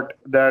thought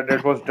that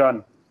it was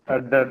done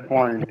at that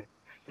point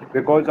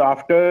because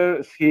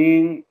after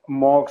seeing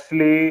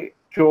Moxley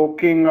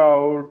choking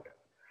out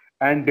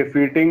and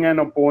defeating an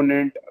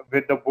opponent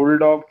with the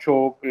Bulldog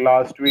choke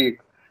last week,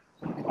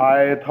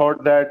 I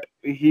thought that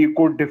he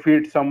could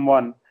defeat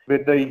someone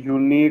with a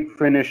unique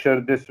finisher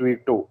this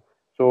week too.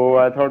 So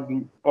I thought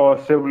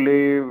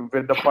possibly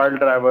with the pile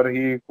driver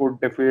he could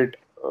defeat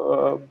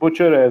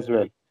Butcher as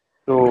well.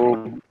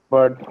 So,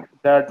 but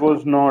that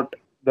was not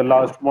the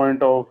last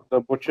point of the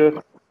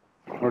Butcher.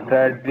 But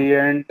at the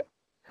end,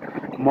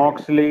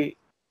 Moxley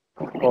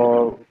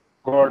uh,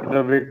 got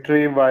the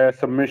victory via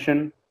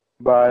submission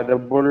by the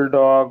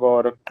Bulldog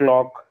or a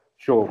clock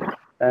choke.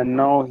 And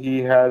now he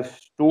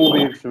has 2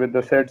 weeks with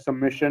the said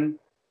submission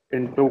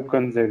in 2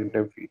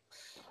 consecutive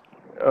weeks.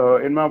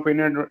 In my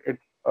opinion,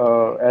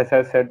 as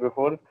I said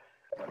before,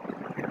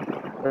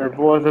 it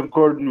was a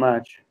good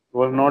match. It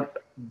was not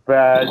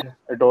bad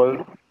at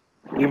all.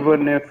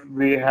 Even if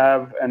we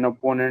have an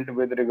opponent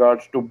with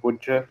regards to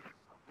Butcher,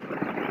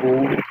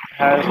 who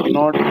has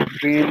not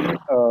been,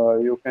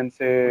 you can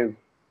say,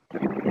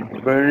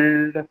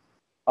 build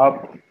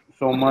up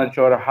so much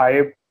or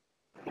hype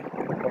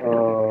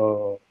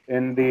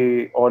in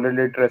the All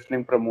Elite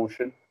Wrestling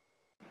promotion,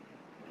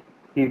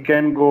 he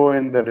can go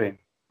in the ring.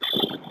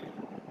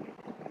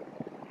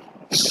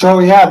 So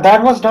yeah,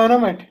 that was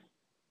Dynamite.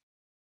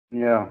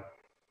 Yeah,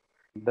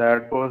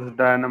 that was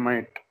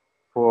Dynamite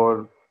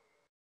for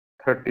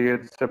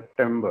 30th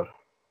September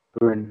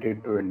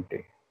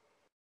 2020.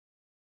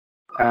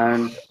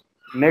 And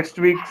next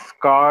week's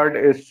card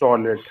is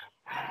solid.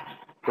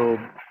 So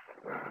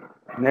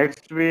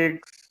next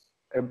week's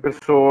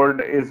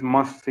episode is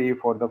must see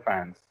for the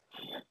fans.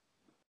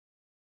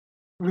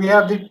 We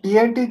have the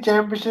TNT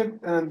Championship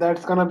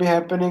that's gonna be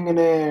happening in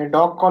a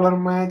dog collar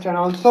match, and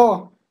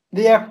also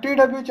the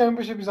FTW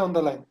Championship is on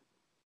the line.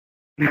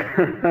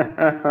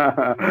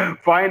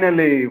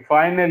 Finally,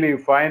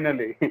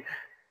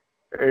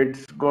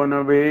 it's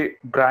gonna be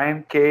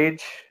Brian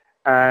Cage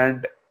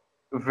and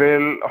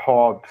Will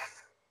Hobbs.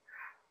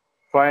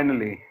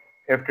 Finally,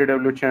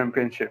 FTW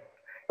Championship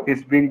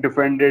is being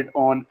defended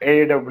on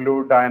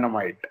AEW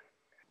Dynamite.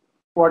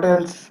 What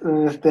else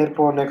is there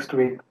for next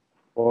week?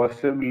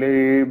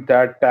 Possibly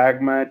that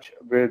tag match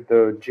with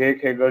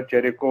Jake Hager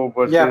Jericho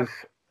versus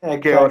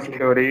Yep, Chaos exactly.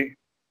 Theory.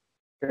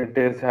 It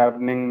is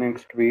happening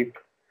next week,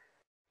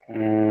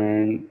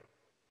 and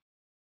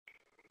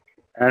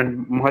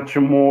much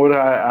more.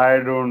 I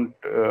don't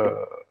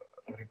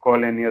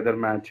recall any other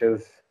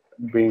matches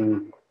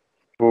being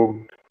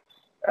booked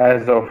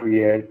as of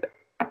yet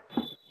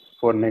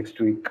for next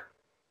week.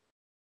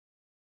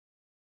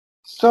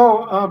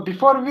 So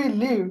before we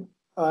leave,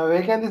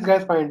 where can these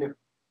guys find you?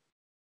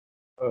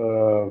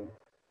 Uh,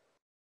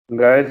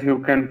 Guys, you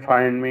can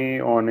find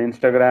me on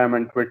Instagram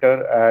and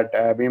Twitter at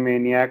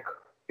Abimaniac,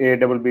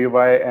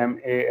 ABBYMANIAC,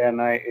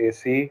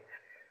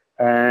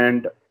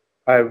 and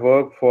I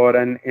work for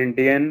an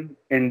Indian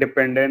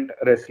independent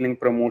wrestling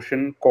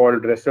promotion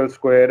called Wrestle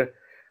Square.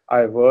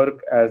 I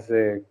work as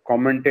a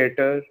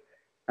commentator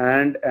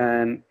and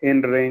an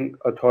in ring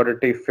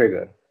authority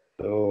figure.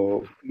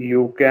 So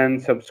you can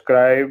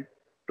subscribe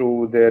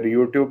to their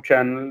YouTube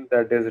channel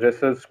that is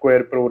Wrestle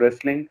Square Pro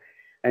Wrestling,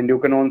 and you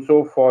can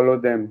also follow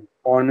them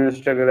on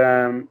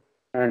Instagram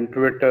and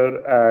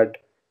Twitter at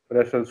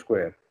Wrestle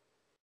Square.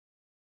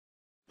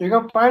 You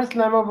can find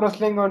Slam Up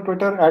Wrestling on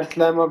Twitter at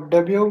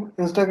SlamUpW,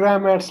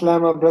 Instagram at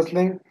SlamUp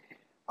Wrestling.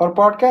 Our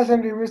podcast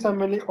and reviews are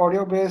mainly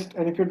audio based,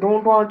 and if you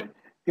don't want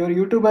your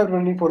YouTube app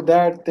running for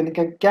that, then you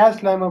can catch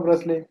Slam Up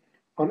Wrestling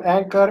on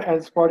Anchor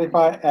and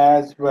Spotify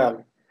as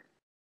well.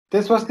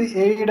 This was the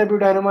AEW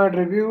Dynamite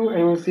review,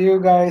 and we'll see you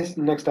guys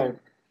next time.